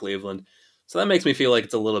was going to be Cleveland. So that makes me feel like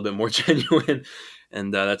it's a little bit more genuine,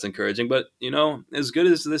 and that's encouraging. But as good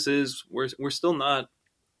as this is, we're still not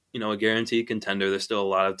a guaranteed contender. There's still a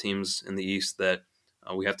lot of teams in the East that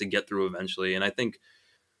we have to get through eventually, and I think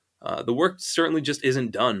the work certainly just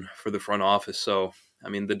isn't done for the front office. So I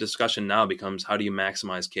mean, the discussion now becomes how do you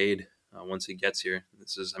maximize Cade once he gets here?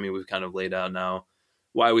 We've kind of laid out now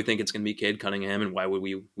why we think it's going to be Cade Cunningham and why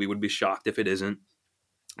we would be shocked if it isn't.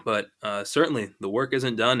 But certainly the work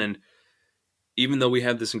isn't done, and even though we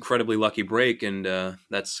have this incredibly lucky break and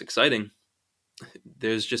that's exciting,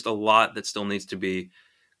 there's just a lot that still needs to be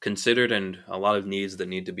considered and a lot of needs that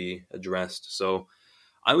need to be addressed. So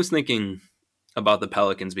I was thinking about the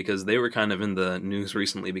Pelicans because they were kind of in the news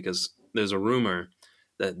recently because there's a rumor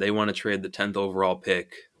that they want to trade the 10th overall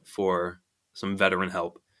pick for some veteran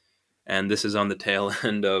help. And this is on the tail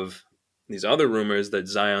end of these other rumors that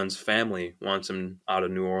Zion's family wants him out of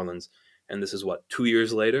New Orleans. And this is 2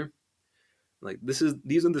 years later? Like these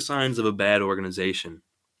are the signs of a bad organization.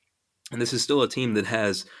 And this is still a team that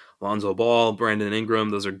has Lonzo Ball, Brandon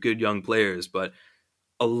Ingram. Those are good young players, but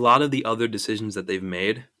a lot of the other decisions that they've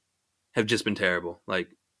made have just been terrible. Like,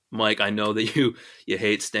 Mike, I know that you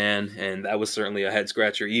hate Stan, and that was certainly a head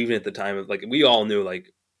scratcher even at the time. Of we all knew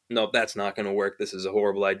nope, that's not going to work. This is a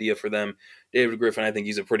horrible idea for them. David Griffin, I think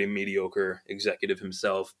he's a pretty mediocre executive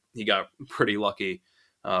himself. He got pretty lucky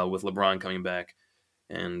with LeBron coming back,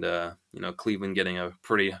 and Cleveland getting a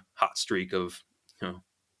pretty hot streak of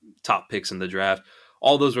top picks in the draft.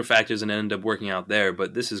 All those were factors and ended up working out there.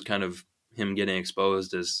 But this is kind of him getting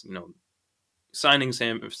exposed as signing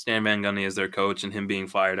Stan Van Gundy as their coach and him being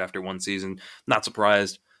fired after one season. Not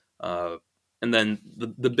surprised. And then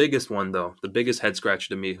the biggest one, though, the biggest head scratcher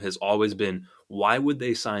to me has always been, why would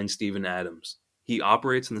they sign Steven Adams? He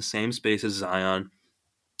operates in the same space as Zion.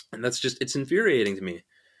 And it's infuriating to me.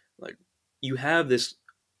 Like, you have this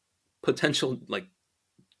potential,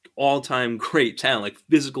 all-time great talent,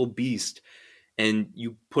 physical beast, and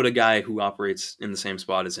you put a guy who operates in the same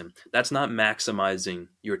spot as him. That's not maximizing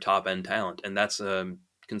your top-end talent, and that's a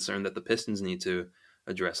concern that the Pistons need to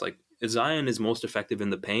address. Zion is most effective in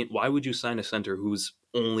the paint. Why would you sign a center who's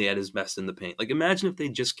only at his best in the paint? Imagine if they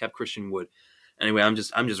just kept Christian Wood. Anyway, I'm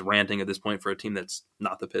just ranting at this point for a team that's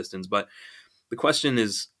not the Pistons. But the question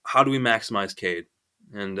is, how do we maximize Cade?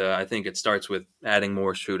 And I think it starts with adding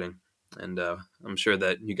more shooting. And I'm sure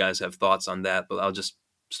that you guys have thoughts on that, but I'll just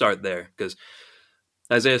start there because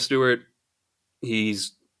Isaiah Stewart,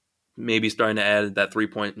 he's maybe starting to add that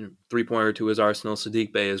three-pointer to his arsenal.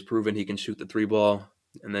 Sadiq Bey has proven he can shoot the three ball.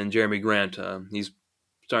 And then Jeremy Grant, he's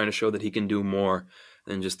starting to show that he can do more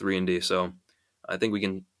than just 3-and-D. So I think we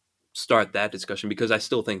can start that discussion because I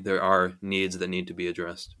still think there are needs that need to be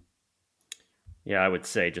addressed. Yeah, I would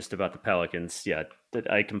say just about the Pelicans. Yeah,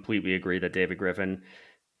 that I completely agree that David Griffin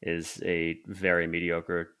is a very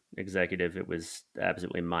mediocre executive. It was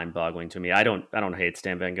absolutely mind-boggling to me. I don't hate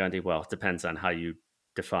Stan Van Gundy. Well, it depends on how you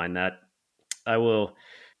define that. I will,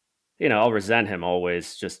 I'll resent him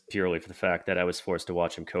always just purely for the fact that I was forced to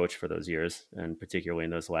watch him coach for those years, and particularly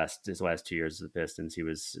in his last 2 years of the Pistons, he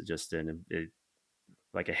was just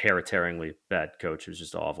like a hair-tearingly bad coach. It was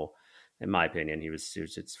just awful. In my opinion,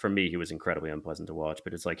 it's for me, he was incredibly unpleasant to watch.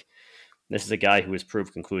 But it's like this is a guy who has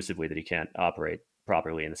proved conclusively that he can't operate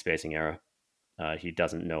properly in the spacing era. He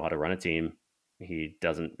doesn't know how to run a team. He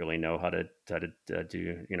doesn't really know how to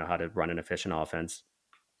do how to run an efficient offense.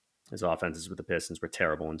 His offenses with the Pistons were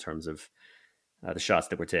terrible in terms of the shots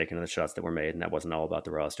that were taken and the shots that were made, and that wasn't all about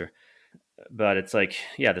the roster. But it's like,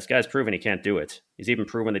 yeah, this guy's proven he can't do it. He's even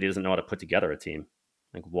proven that he doesn't know how to put together a team.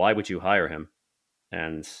 Like, why would you hire him?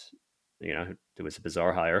 And it was a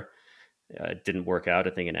bizarre hire. It didn't work out,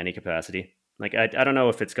 I think, in any capacity. Like, I don't know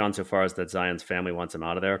if it's gone so far as that Zion's family wants him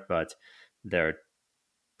out of there, but they're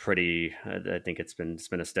pretty. I think it's been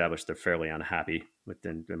established they're fairly unhappy with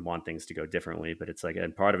and want things to go differently. But it's like,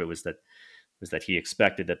 and part of it was that he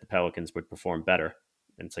expected that the Pelicans would perform better.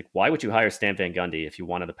 And it's like, why would you hire Stan Van Gundy if you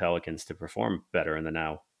wanted the Pelicans to perform better in the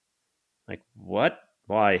now? Like, what?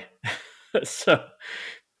 Why? So,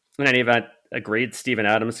 in any event, agreed. Steven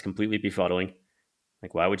Adams completely befuddling.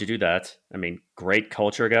 Like, why would you do that? I mean, great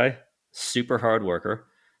culture guy, super hard worker,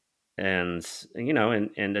 and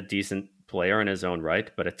and a decent player in his own right,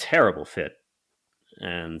 but a terrible fit.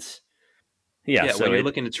 And yeah, Yeah, so when you're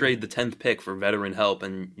looking to trade the 10th pick for veteran help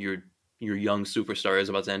and your young superstar is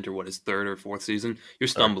about to enter his third or fourth season, you're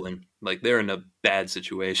stumbling. Like, they're in a bad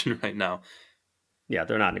situation right now. yeah,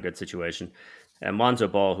 they're not in a good situation. And Lonzo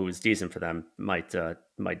Ball, who was decent for them, might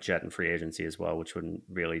jet in free agency as well, which wouldn't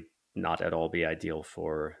really not at all be ideal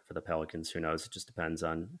for the Pelicans. Who knows? It just depends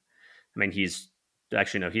on. I mean, he's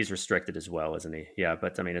actually no, he's restricted as well, isn't he? Yeah,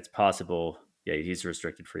 but I mean, it's possible. Yeah, he's a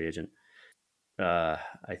restricted free agent. I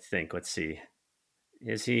think. Let's see.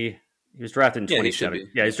 Is he? He was drafted in Yeah, he should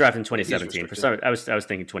 27. be. Yeah, he was drafted in Yeah, he's 2017. For restricted. some, I was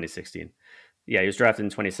thinking 2016. Yeah, he was drafted in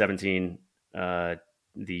 2017.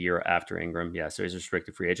 The year after Ingram. Yeah, so he's a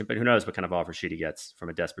restricted free agent. But who knows what kind of offer sheet he gets from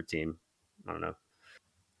a desperate team? I don't know.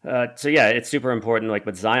 So yeah, it's super important. Like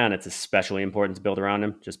with Zion, it's especially important to build around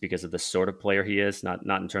him, just because of the sort of player he is. Not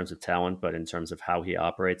in terms of talent, but in terms of how he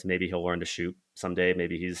operates. Maybe he'll learn to shoot someday.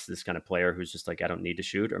 Maybe he's this kind of player who's just like, I don't need to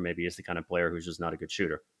shoot, or maybe he's the kind of player who's just not a good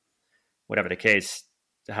shooter. Whatever the case,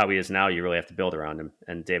 how he is now, you really have to build around him.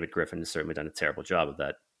 And David Griffin has certainly done a terrible job of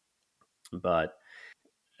that. But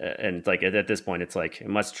and like at this point, it's like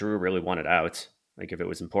unless Drew really wanted out, like if it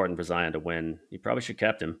was important for Zion to win, you probably should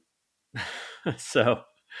have kept him. So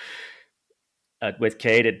with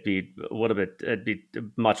Cade, it'd be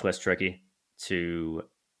much less tricky to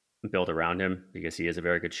build around him because he is a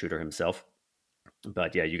very good shooter himself.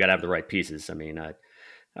 But yeah, you got to have the right pieces. I mean, I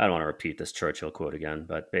don't want to repeat this Churchill quote again,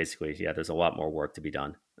 but basically, yeah, there's a lot more work to be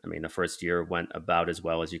done. I mean, the first year went about as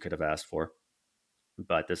well as you could have asked for,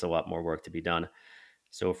 but there's a lot more work to be done.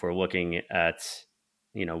 So if we're looking at,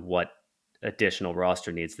 what additional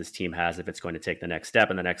roster needs this team has if it's going to take the next step,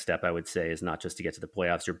 and the next step I would say is not just to get to the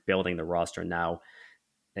playoffs. You're building the roster now,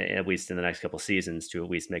 at least in the next couple of seasons, to at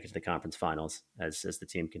least make it to the conference finals as the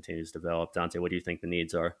team continues to develop. Dante, what do you think the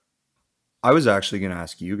needs are? I was actually going to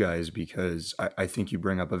ask you guys because I think you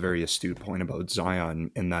bring up a very astute point about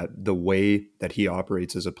Zion in that the way that he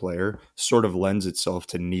operates as a player sort of lends itself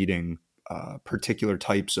to needing particular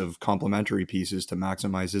types of complementary pieces to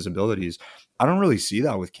maximize his abilities. I don't really see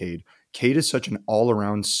that with Cade. Cade is such an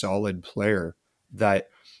all-around solid player that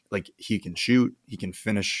like he can shoot, he can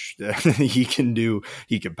finish, he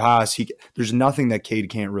can pass. There's nothing that Cade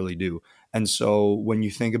can't really do. And so when you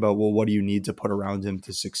think about, well, what do you need to put around him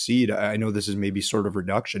to succeed? I know this is maybe sort of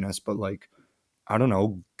reductionist, but like, I don't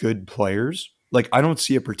know, good players. Like, I don't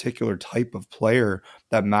see a particular type of player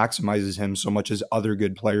that maximizes him so much as other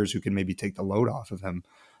good players who can maybe take the load off of him.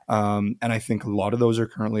 And I think a lot of those are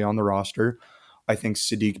currently on the roster. I think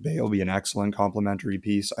Sadiq Bey will be an excellent complementary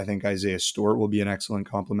piece. I think Isaiah Stewart will be an excellent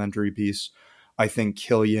complementary piece. I think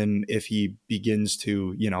Killian, if he begins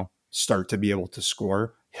to, start to be able to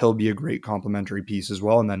score, he'll be a great complementary piece as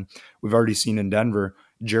well. And then we've already seen in Denver,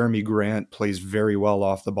 Jeremy Grant plays very well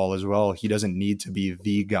off the ball as well. He doesn't need to be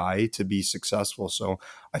the guy to be successful. So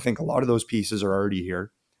I think a lot of those pieces are already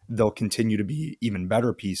here. They'll continue to be even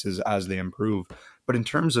better pieces as they improve. But in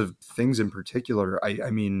terms of things in particular, I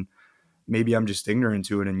mean, maybe I'm just ignorant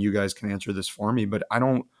to it and you guys can answer this for me, but I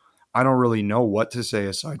don't really know what to say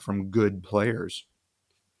aside from good players.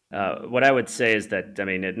 What I would say is that, I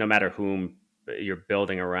mean, no matter whom you're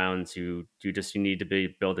building around, you need to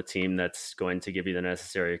build a team that's going to give you the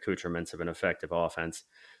necessary accoutrements of an effective offense.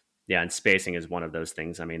 Yeah, and spacing is one of those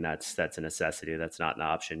things. I mean, that's a necessity. That's not an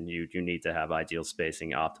option. You need to have ideal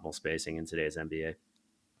spacing, optimal spacing in today's NBA.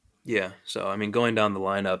 Yeah. So, I mean, going down the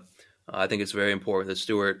lineup, I think it's very important that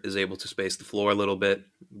Stewart is able to space the floor a little bit,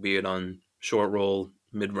 be it on short roll,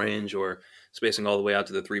 mid range, or spacing all the way out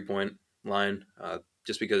to the 3 point line.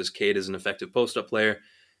 Just because Cade is an effective post up player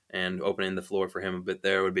and opening the floor for him a bit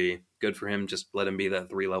there would be good for him. Just let him be that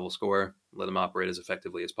 3 level scorer, let him operate as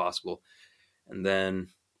effectively as possible. And then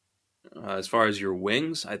as far as your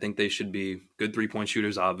wings, I think they should be good 3 point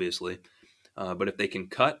shooters, obviously. But if they can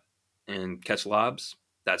cut and catch lobs,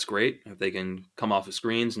 that's great. If they can come off of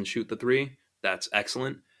screens and shoot the three, that's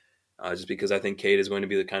excellent. Just because I think Cade is going to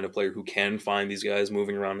be the kind of player who can find these guys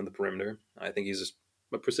moving around in the perimeter. I think he's just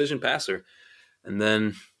a precision passer. And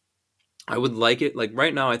then I would like it. Like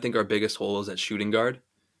right now, I think our biggest hole is at shooting guard.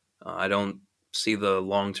 I don't see the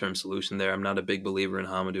long term solution there. I'm not a big believer in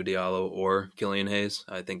Hamidou Diallo or Killian Hayes.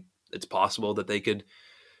 I think it's possible that they could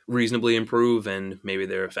reasonably improve and maybe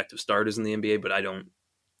they're effective starters in the NBA, but I don't,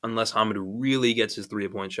 unless Hamidou really gets his 3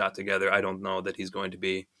 point shot together, I don't know that he's going to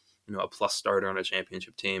be, a plus starter on a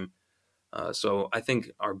championship team. So I think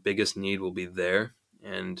our biggest need will be there.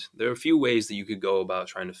 And there are a few ways that you could go about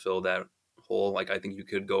trying to fill that hole. Like I think you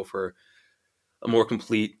could go for a more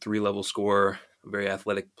complete 3 level scorer, a very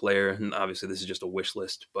athletic player. And obviously this is just a wish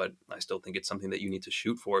list, but I still think it's something that you need to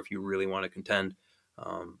shoot for if you really want to contend.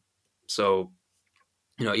 So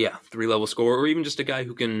yeah, 3 level scorer, or even just a guy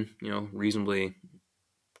who can, reasonably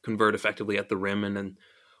convert effectively at the rim and then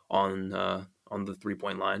on the 3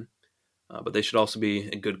 point line. But they should also be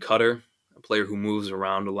a good cutter, a player who moves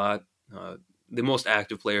around a lot. The most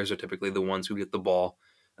active players are typically the ones who get the ball,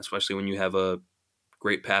 especially when you have a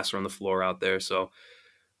great passer on the floor out there. So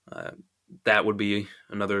uh, that would be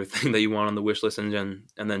another thing that you want on the wish list, and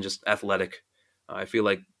then just athletic. I feel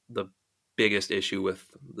like the biggest issue with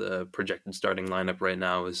the projected starting lineup right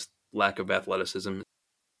now is lack of athleticism.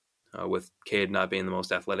 With Cade not being the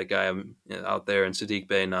most athletic guy out there, and Sadiq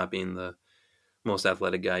Bey not being the most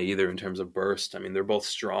athletic guy either in terms of burst. I mean, they're both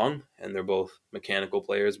strong and they're both mechanical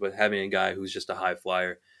players, but having a guy who's just a high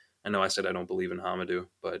flyer. I know I said I don't believe in Hamidou,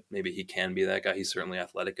 but maybe he can be that guy. He's certainly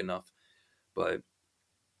athletic enough. But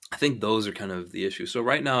I think those are kind of the issue. So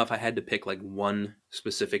right now, if I had to pick like one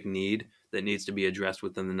specific need that needs to be addressed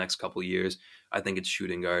within the next couple of years, I think it's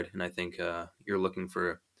shooting guard, and I think you're looking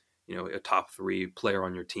for, a top 3 player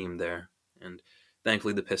on your team there. And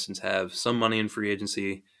thankfully, the Pistons have some money in free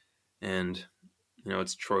agency, and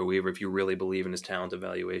it's Troy Weaver. If you really believe in his talent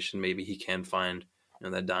evaluation, maybe he can find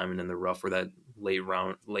that diamond in the rough or that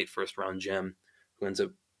late first round gem who ends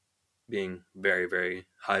up being very, very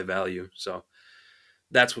high value. So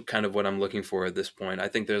that's what I'm looking for at this point. I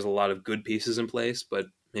think there's a lot of good pieces in place, but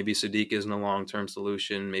maybe Sadiq isn't a long-term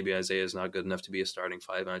solution. Maybe Isaiah is not good enough to be a starting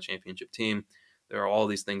 5 on a championship team. There are all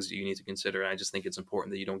these things that you need to consider, and I just think it's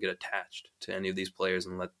important that you don't get attached to any of these players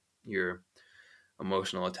and let your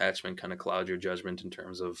emotional attachment kind of cloud your judgment in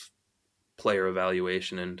terms of player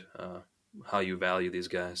evaluation and how you value these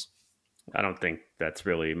guys. I don't think that's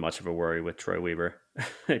really much of a worry with Troy Weaver,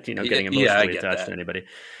 Yeah, getting yeah, I emotionally get attached that. to anybody.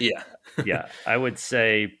 Yeah. Yeah, I would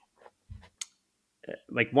say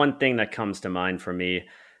like one thing that comes to mind for me,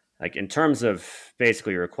 like in terms of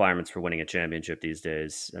basically requirements for winning a championship these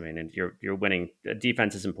days. I mean, and you're winning.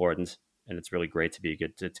 Defense is important, and it's really great to be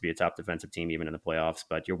good to be a top defensive team even in the playoffs.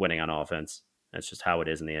 But you're winning on offense. That's just how it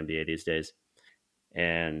is in the NBA these days.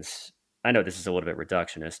 And I know this is a little bit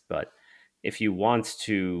reductionist, but if you want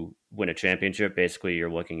to win a championship, basically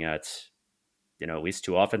you're looking at at least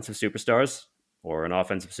 2 offensive superstars or an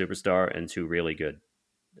offensive superstar and 2 really good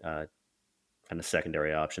uh, kind of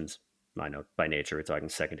secondary options. I know by nature we're talking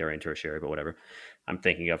secondary and tertiary, but whatever. I'm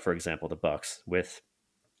thinking of, for example, the Bucks with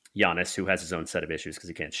Giannis, who has his own set of issues because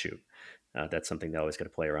he can't shoot. That's something they always got to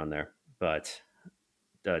play around there. But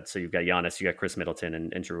so you've got Giannis, you got Chris Middleton,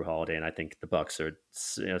 and Drew Holiday, and I think the Bucks are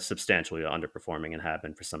substantially underperforming and have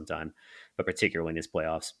been for some time, but particularly in these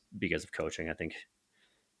playoffs because of coaching. I think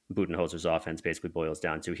Budenholzer's offense basically boils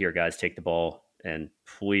down to here, guys, take the ball and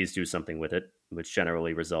please do something with it, which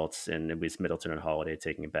generally results in at least Middleton and Holiday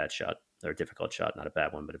taking a bad shot or a difficult shot, not a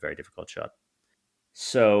bad one, but a very difficult shot.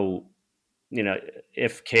 So,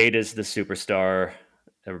 if Cade is the superstar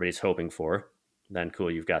everybody's hoping for, then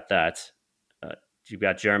cool, you've got that. Uh, you've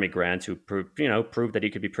got Jeremy Grant, who proved that he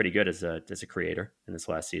could be pretty good as a creator in this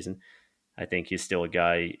last season. I think he's still a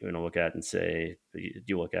guy you look at and say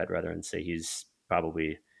you look at rather and say he's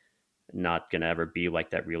probably not going to ever be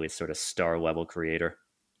like that really sort of star level creator.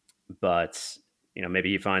 but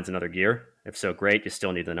maybe he finds another gear. If so, great. You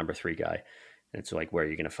still need the number three guy. And it's like, where are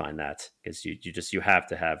you going to find that? Because you have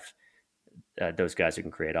to have those guys who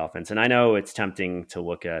can create offense. And I know it's tempting to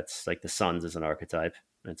look at like the Suns as an archetype.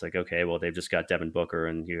 And it's like, okay, well, they've just got Devin Booker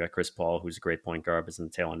and you got Chris Paul, who's a great point guard, is in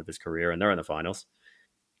the tail end of his career, and they're in the finals.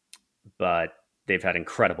 But they've had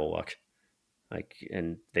incredible luck.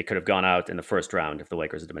 And they could have gone out in the first round if the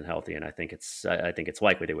Lakers had been healthy. And I think it's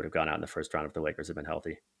likely they would have gone out in the first round if the Lakers had been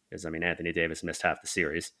healthy. Because Anthony Davis missed half the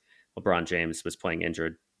series. LeBron James was playing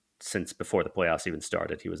injured since before the playoffs even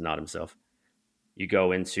started. He was not himself. You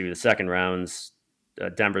go into the second rounds.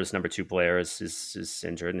 Denver's number two player is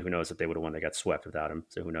injured, and who knows if they would have won? They got swept without him,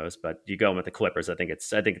 so who knows? But you go with the Clippers. I think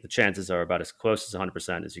the chances are about as close as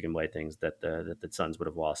 100% as you can weigh things that the Suns would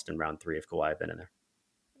have lost in round three if Kawhi had been in there.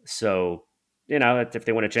 So if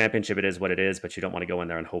they win a championship, it is what it is. But you don't want to go in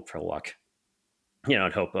there and hope for luck,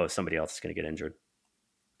 and hope somebody else is going to get injured.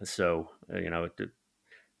 So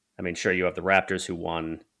sure, you have the Raptors who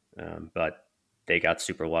won, but they got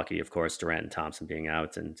super lucky, of course, Durant and Thompson being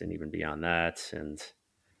out, and even beyond that, and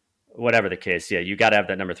whatever the case, yeah, you got to have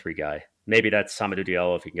that number three guy. Maybe that's Hamidou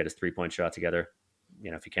Diallo if he can get his 3-point shot together.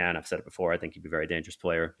 If he can, I've said it before, I think he'd be a very dangerous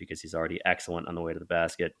player because he's already excellent on the way to the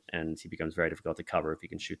basket, and he becomes very difficult to cover if he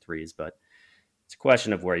can shoot threes. But it's a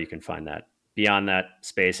question of where you can find that. Beyond that,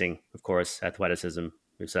 spacing, of course, athleticism.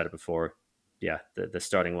 We've said it before. Yeah, the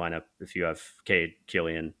starting lineup, if you have Cade,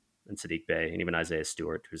 Killian, and Sadiq Bey, and even Isaiah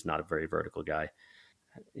Stewart, who's not a very vertical guy,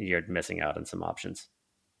 you're missing out on some options.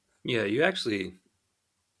 Yeah,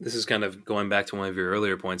 this is kind of going back to one of your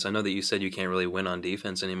earlier points. I know that you said you can't really win on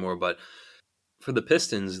defense anymore, but for the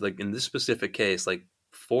Pistons, like in this specific case, like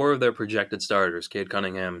 4 of their projected starters, Cade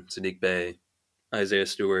Cunningham, Sadiq Bey, Isaiah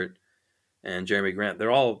Stewart, and Jeremy Grant,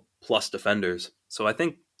 they're all plus defenders. So I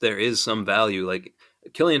think there is some value. Like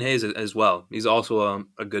Killian Hayes as well. He's also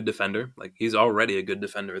a good defender. Like he's already a good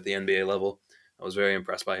defender at the NBA level. I was very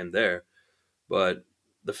impressed by him there. But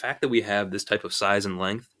the fact that we have this type of size and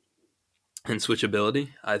length and switchability,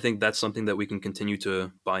 I think that's something that we can continue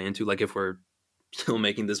to buy into. Like if we're still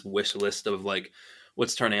making this wish list of like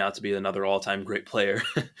what's turning out to be another all-time great player.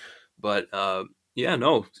 But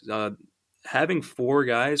having 4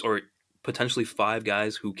 guys or potentially 5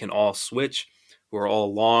 guys who can all switch, who are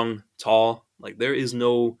all long, tall, like there is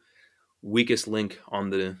no weakest link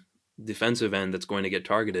on the defensive end that's going to get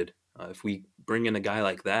targeted. If we bring in a guy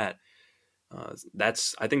like that,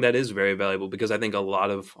 I think that is very valuable because I think a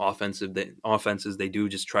lot of offenses they do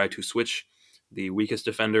just try to switch the weakest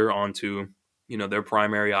defender onto their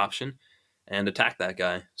primary option and attack that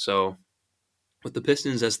guy. So with the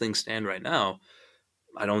Pistons as things stand right now,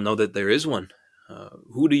 I don't know that there is one.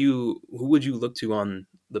 Who would you look to on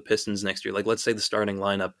the Pistons next year? Like let's say the starting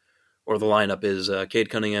lineup or the lineup is Cade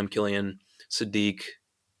Cunningham, Killian, Sadiq,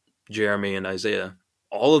 Jeremy, and Isaiah.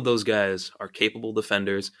 All of those guys are capable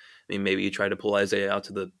defenders. I mean, maybe you try to pull Isaiah out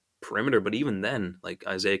to the perimeter, but even then, like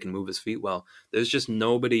Isaiah can move his feet well. There's just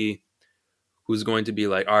nobody who's going to be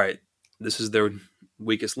like, all right, this is their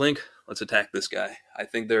weakest link. Let's attack this guy. I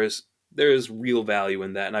think there is real value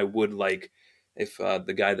in that, and I would like if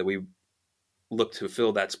the guy that we look to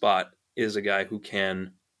fill that spot is a guy who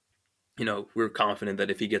can, we're confident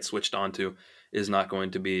that if he gets switched onto, is not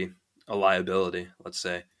going to be a liability, let's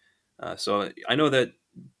say. So I know that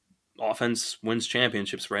offense wins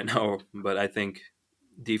championships right now, but I think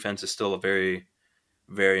defense is still a very,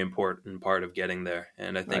 very important part of getting there.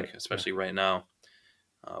 And I think, especially right now,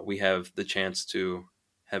 we have the chance to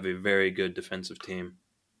have a very good defensive team.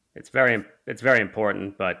 It's very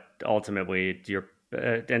important, but ultimately,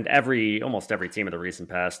 almost every team in the recent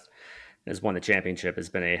past has won the championship has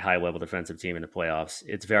been a high level defensive team in the playoffs.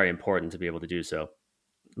 It's very important to be able to do so,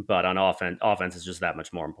 but on offense is just that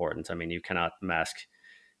much more important. I mean, you cannot mask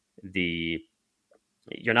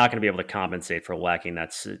you're not going to be able to compensate for lacking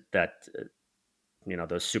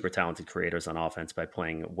those super talented creators on offense by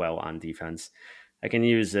playing well on defense. I can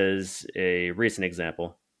use as a recent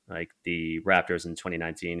example, like the Raptors in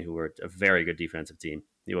 2019, who were a very good defensive team.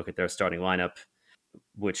 You look at their starting lineup,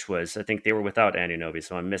 which was, I think they were without Anunoby,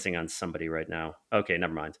 so I'm missing on somebody right now. Okay,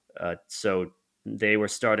 never mind. So they were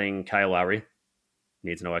starting Kyle Lowry,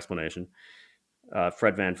 needs no explanation.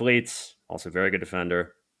 Fred VanVleet, also a very good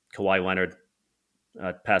defender. Kawhi Leonard,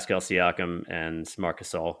 Pascal Siakam, and Marc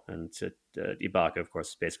Gasol, and Ibaka, of course,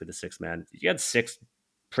 is basically the 6th man. You had 6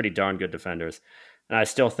 pretty darn good defenders. And I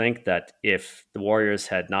still think that if the Warriors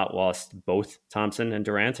had not lost both Thompson and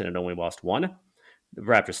Durant and had only lost one, the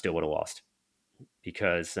Raptors still would have lost.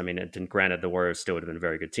 Because, granted, the Warriors still would have been a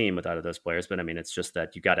very good team without those players, but it's just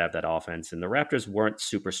that you got to have that offense. And the Raptors weren't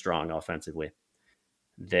super strong offensively.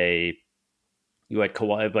 They You had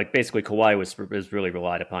Kawhi, like basically Kawhi was really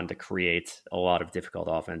relied upon to create a lot of difficult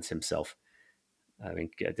offense himself. I mean,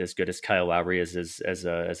 as good as Kyle Lowry is as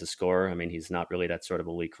a scorer, I mean, he's not really that sort of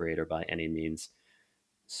elite creator by any means.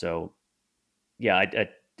 So yeah,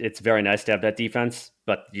 it's very nice to have that defense,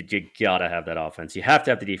 but you gotta have that offense. You have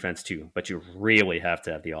to have the defense too, but you really have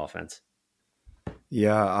to have the offense.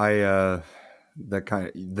 Yeah, I that kind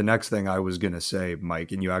of the next thing I was gonna say,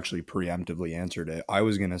 Mike, and you actually preemptively answered it. I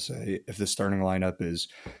was gonna say if the starting lineup is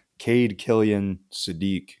Cade, Killian,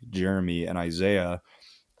 Sadiq, Jeremy, and Isaiah,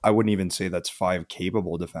 I wouldn't even say that's five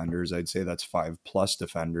capable defenders. I'd say that's five plus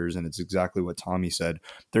defenders. And it's exactly what Tommy said.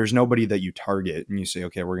 There's nobody that you target and you say,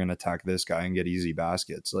 okay, we're going to attack this guy and get easy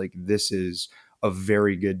baskets. Like, this is a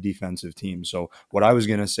very good defensive team. So what I was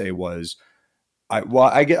going to say was, I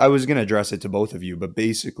was going to address it to both of you, but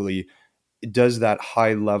basically, does that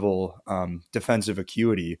high level defensive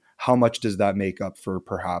acuity, how much does that make up for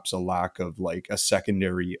perhaps a lack of like a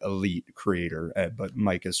secondary elite creator? But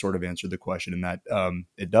Mike has sort of answered the question in that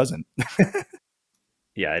it doesn't.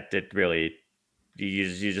 Yeah, it really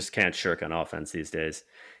you just can't shirk on offense these days.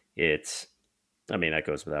 It's I mean that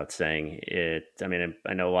goes without saying. I mean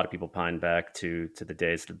I know a lot of people pine back to the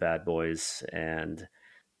days of the bad boys and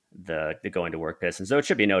the going to work Pistons. Though it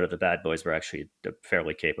should be noted the bad boys were actually a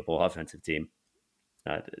fairly capable offensive team.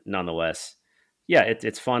 Nonetheless, yeah,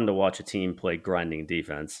 it's fun to watch a team play grinding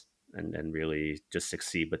defense and really just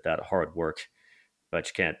succeed with that hard work.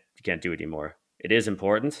 But you can't do it anymore. It is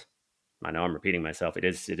important. I know I'm repeating myself. It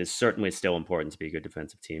is certainly still important to be a good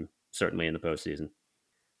defensive team, certainly in the postseason,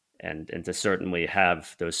 and to certainly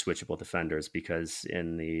have those switchable defenders because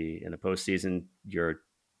in the postseason you're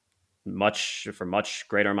much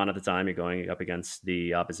greater amount of the time you're going up against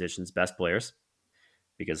the opposition's best players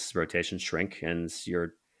because rotations shrink and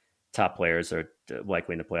your top players are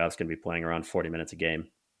likely in the playoffs going to be playing around 40 minutes a game,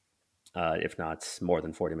 if not more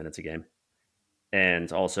than 40 minutes a game.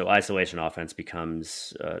 And also, isolation offense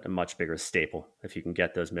becomes a much bigger staple. If you can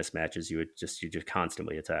get those mismatches, you just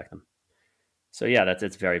constantly attack them. So yeah, that's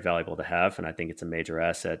it's very valuable to have, and I think it's a major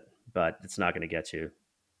asset. But it's not going to get you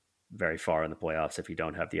very far in the playoffs if you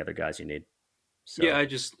don't have the other guys you need. Yeah,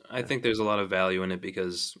 So I yeah. think there's a lot of value in it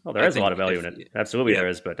because Well, there I is a lot think of value if in it. Absolutely, yeah, there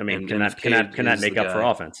is. But I mean, can and if that can Cade that can that is the make up for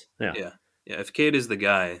guy, offense? Yeah. yeah, yeah, if Cade is the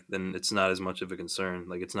guy, then it's not as much of a concern.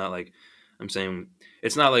 Like it's not like I'm saying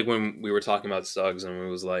it's not like when we were talking about Suggs and it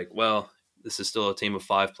was like, well, this is still a team of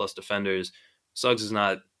five plus defenders. Suggs is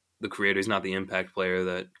not the creator, he's not the impact player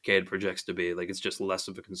that Cade projects to be. Like it's just less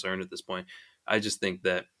of a concern at this point. I just think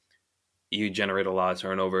that you generate a lot of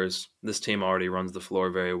turnovers. This team already runs the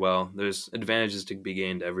floor very well. There's advantages to be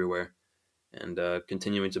gained everywhere, and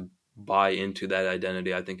continuing to buy into that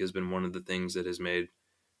identity, I think, has been one of the things that has made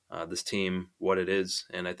this team what it is.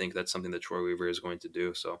 And I think that's something that Troy Weaver is going to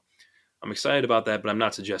do. So I'm excited about that, but I'm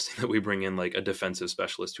not suggesting that we bring in like a defensive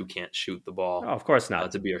specialist who can't shoot the Oh, ball of course not.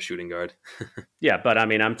 to be our shooting guard. Yeah, but I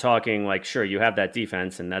mean, I'm talking like, sure, you have that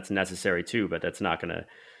defense, and that's necessary too. But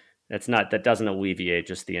that doesn't alleviate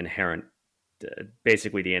just the inherent,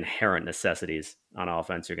 basically the inherent necessities on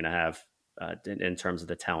offense you're going to have in terms of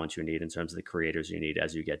the talent you need, in terms of the creators you need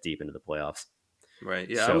as you get deep into the playoffs. Right.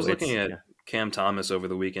 Yeah. I So was looking it's at yeah, Cam Thomas over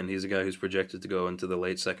the weekend. He's a guy who's projected to go into the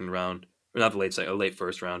late second round, or not the late second, late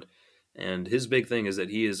first round. And his big thing is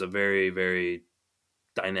that he is a very, very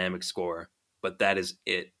dynamic scorer, but that is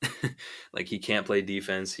it. Like he can't play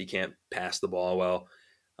defense, he can't pass the ball well,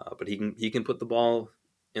 but he can put the ball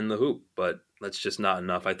in the hoop. But that's just not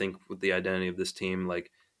enough. I think with the identity of this team,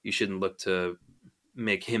 like you shouldn't look to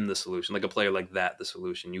make him the solution, like a player like that the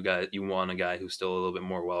solution. You want a guy who's still a little bit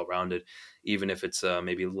more well rounded, even if it's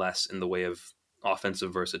maybe less in the way of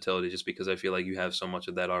offensive versatility. Just because I feel like you have so much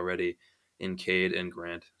of that already in Cade and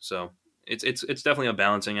Grant. So it's definitely a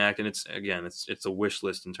balancing act, and it's a wish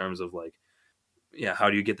list in terms of like, yeah, how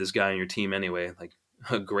do you get this guy on your team anyway? Like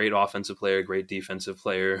a great offensive player, great defensive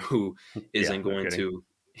player who yeah, isn't no going kidding. to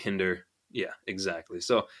hinder. Yeah, exactly.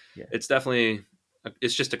 So Yeah, it's definitely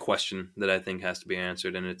it's just a question that I think has to be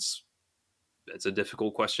answered, and it's a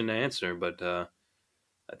difficult question to answer, but I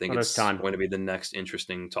think well, there's it's time. going to be the next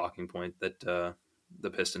interesting talking point that the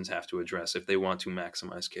Pistons have to address if they want to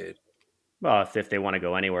maximize Cade. Well, if they want to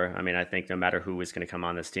go anywhere, I mean, I think no matter who is going to come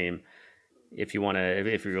on this team, if you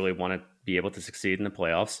really want to be able to succeed in the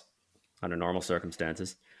playoffs under normal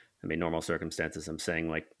circumstances, I mean, normal circumstances, I'm saying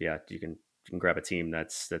like, yeah, you can grab a team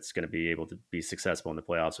that's going to be able to be successful in the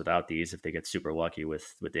playoffs without these if they get super lucky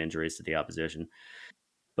with injuries to the opposition.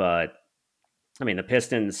 But I mean, the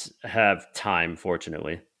Pistons have time,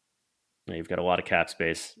 fortunately. You've got a lot of cap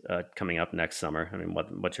space coming up next summer. I mean, what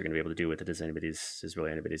you're going to be able to do with it is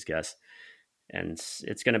really anybody's guess. and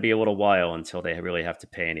it's going to be a little while until they really have to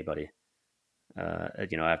pay anybody.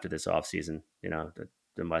 After this offseason,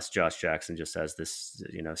 unless Josh Jackson just has this,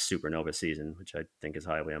 supernova season, which I think is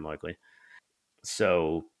highly unlikely.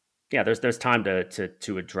 So yeah, there's time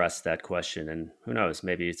to address that question, and who knows,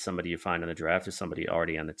 maybe somebody you find in the draft or somebody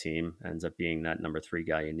already on the team ends up being that number 3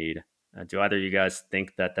 guy you need. Do either of you guys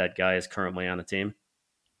think that guy is currently on the team?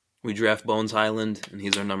 We draft Bones Highland, and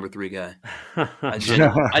he's our number 3 guy. I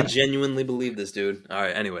genuinely believe this, dude. All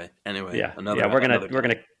right. Anyway. Yeah.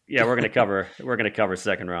 We're gonna cover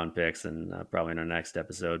second round picks and probably in our next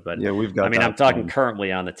episode. But yeah, we've got. I mean, I'm talking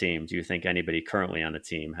currently on the team. Do you think anybody currently on the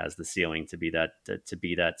team has the ceiling to be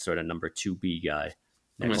that sort of number 2B guy?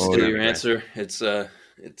 I'm gonna steal your answer. It's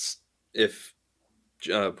if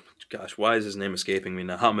gosh, why is his name escaping me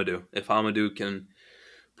now? Hamidou. If Hamidou can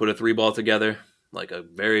put a 3 ball together, like a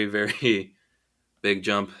very, very big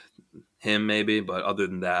jump, him maybe. But other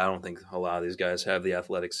than that, I don't think a lot of these guys have the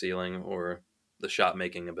athletic ceiling or the shot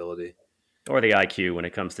making ability. Or the IQ when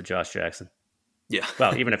it comes to Josh Jackson. Yeah.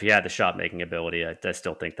 Well, even if he had the shot making ability, I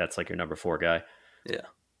still think that's like your number 4 guy. Yeah.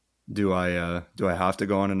 Do I have to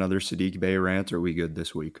go on another Sadiq Bey rant, or are we good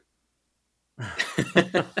this week?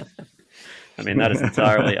 I mean, that is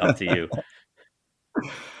entirely up to you.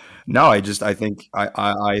 No, I think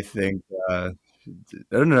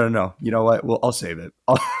no. You know what? Well, I'll save it.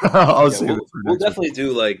 I'll save it. We'll definitely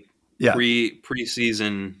do like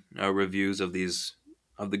preseason reviews of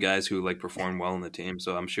the guys who like perform well in the team.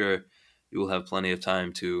 So I'm sure you will have plenty of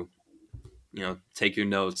time to, take your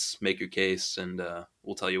notes, make your case, and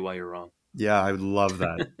we'll tell you why you're wrong. Yeah, I would love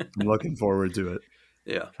that. I'm looking forward to it.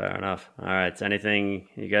 Yeah. Fair enough. All right. Anything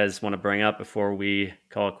you guys want to bring up before we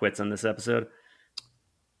call it quits on this episode?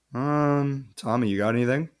 Tommy, you got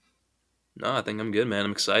anything? No, I think I'm good, man.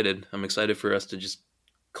 I'm excited. I'm excited for us to just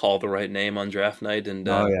call the right name on draft night and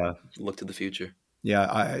look to the future.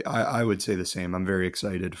 Yeah, I would say the same. I'm very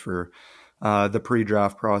excited for the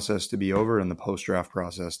pre-draft process to be over and the post-draft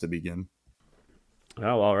process to begin.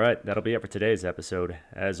 Oh, all right. That'll be it for today's episode.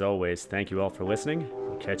 As always, thank you all for listening.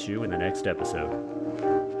 We'll catch you in the next episode.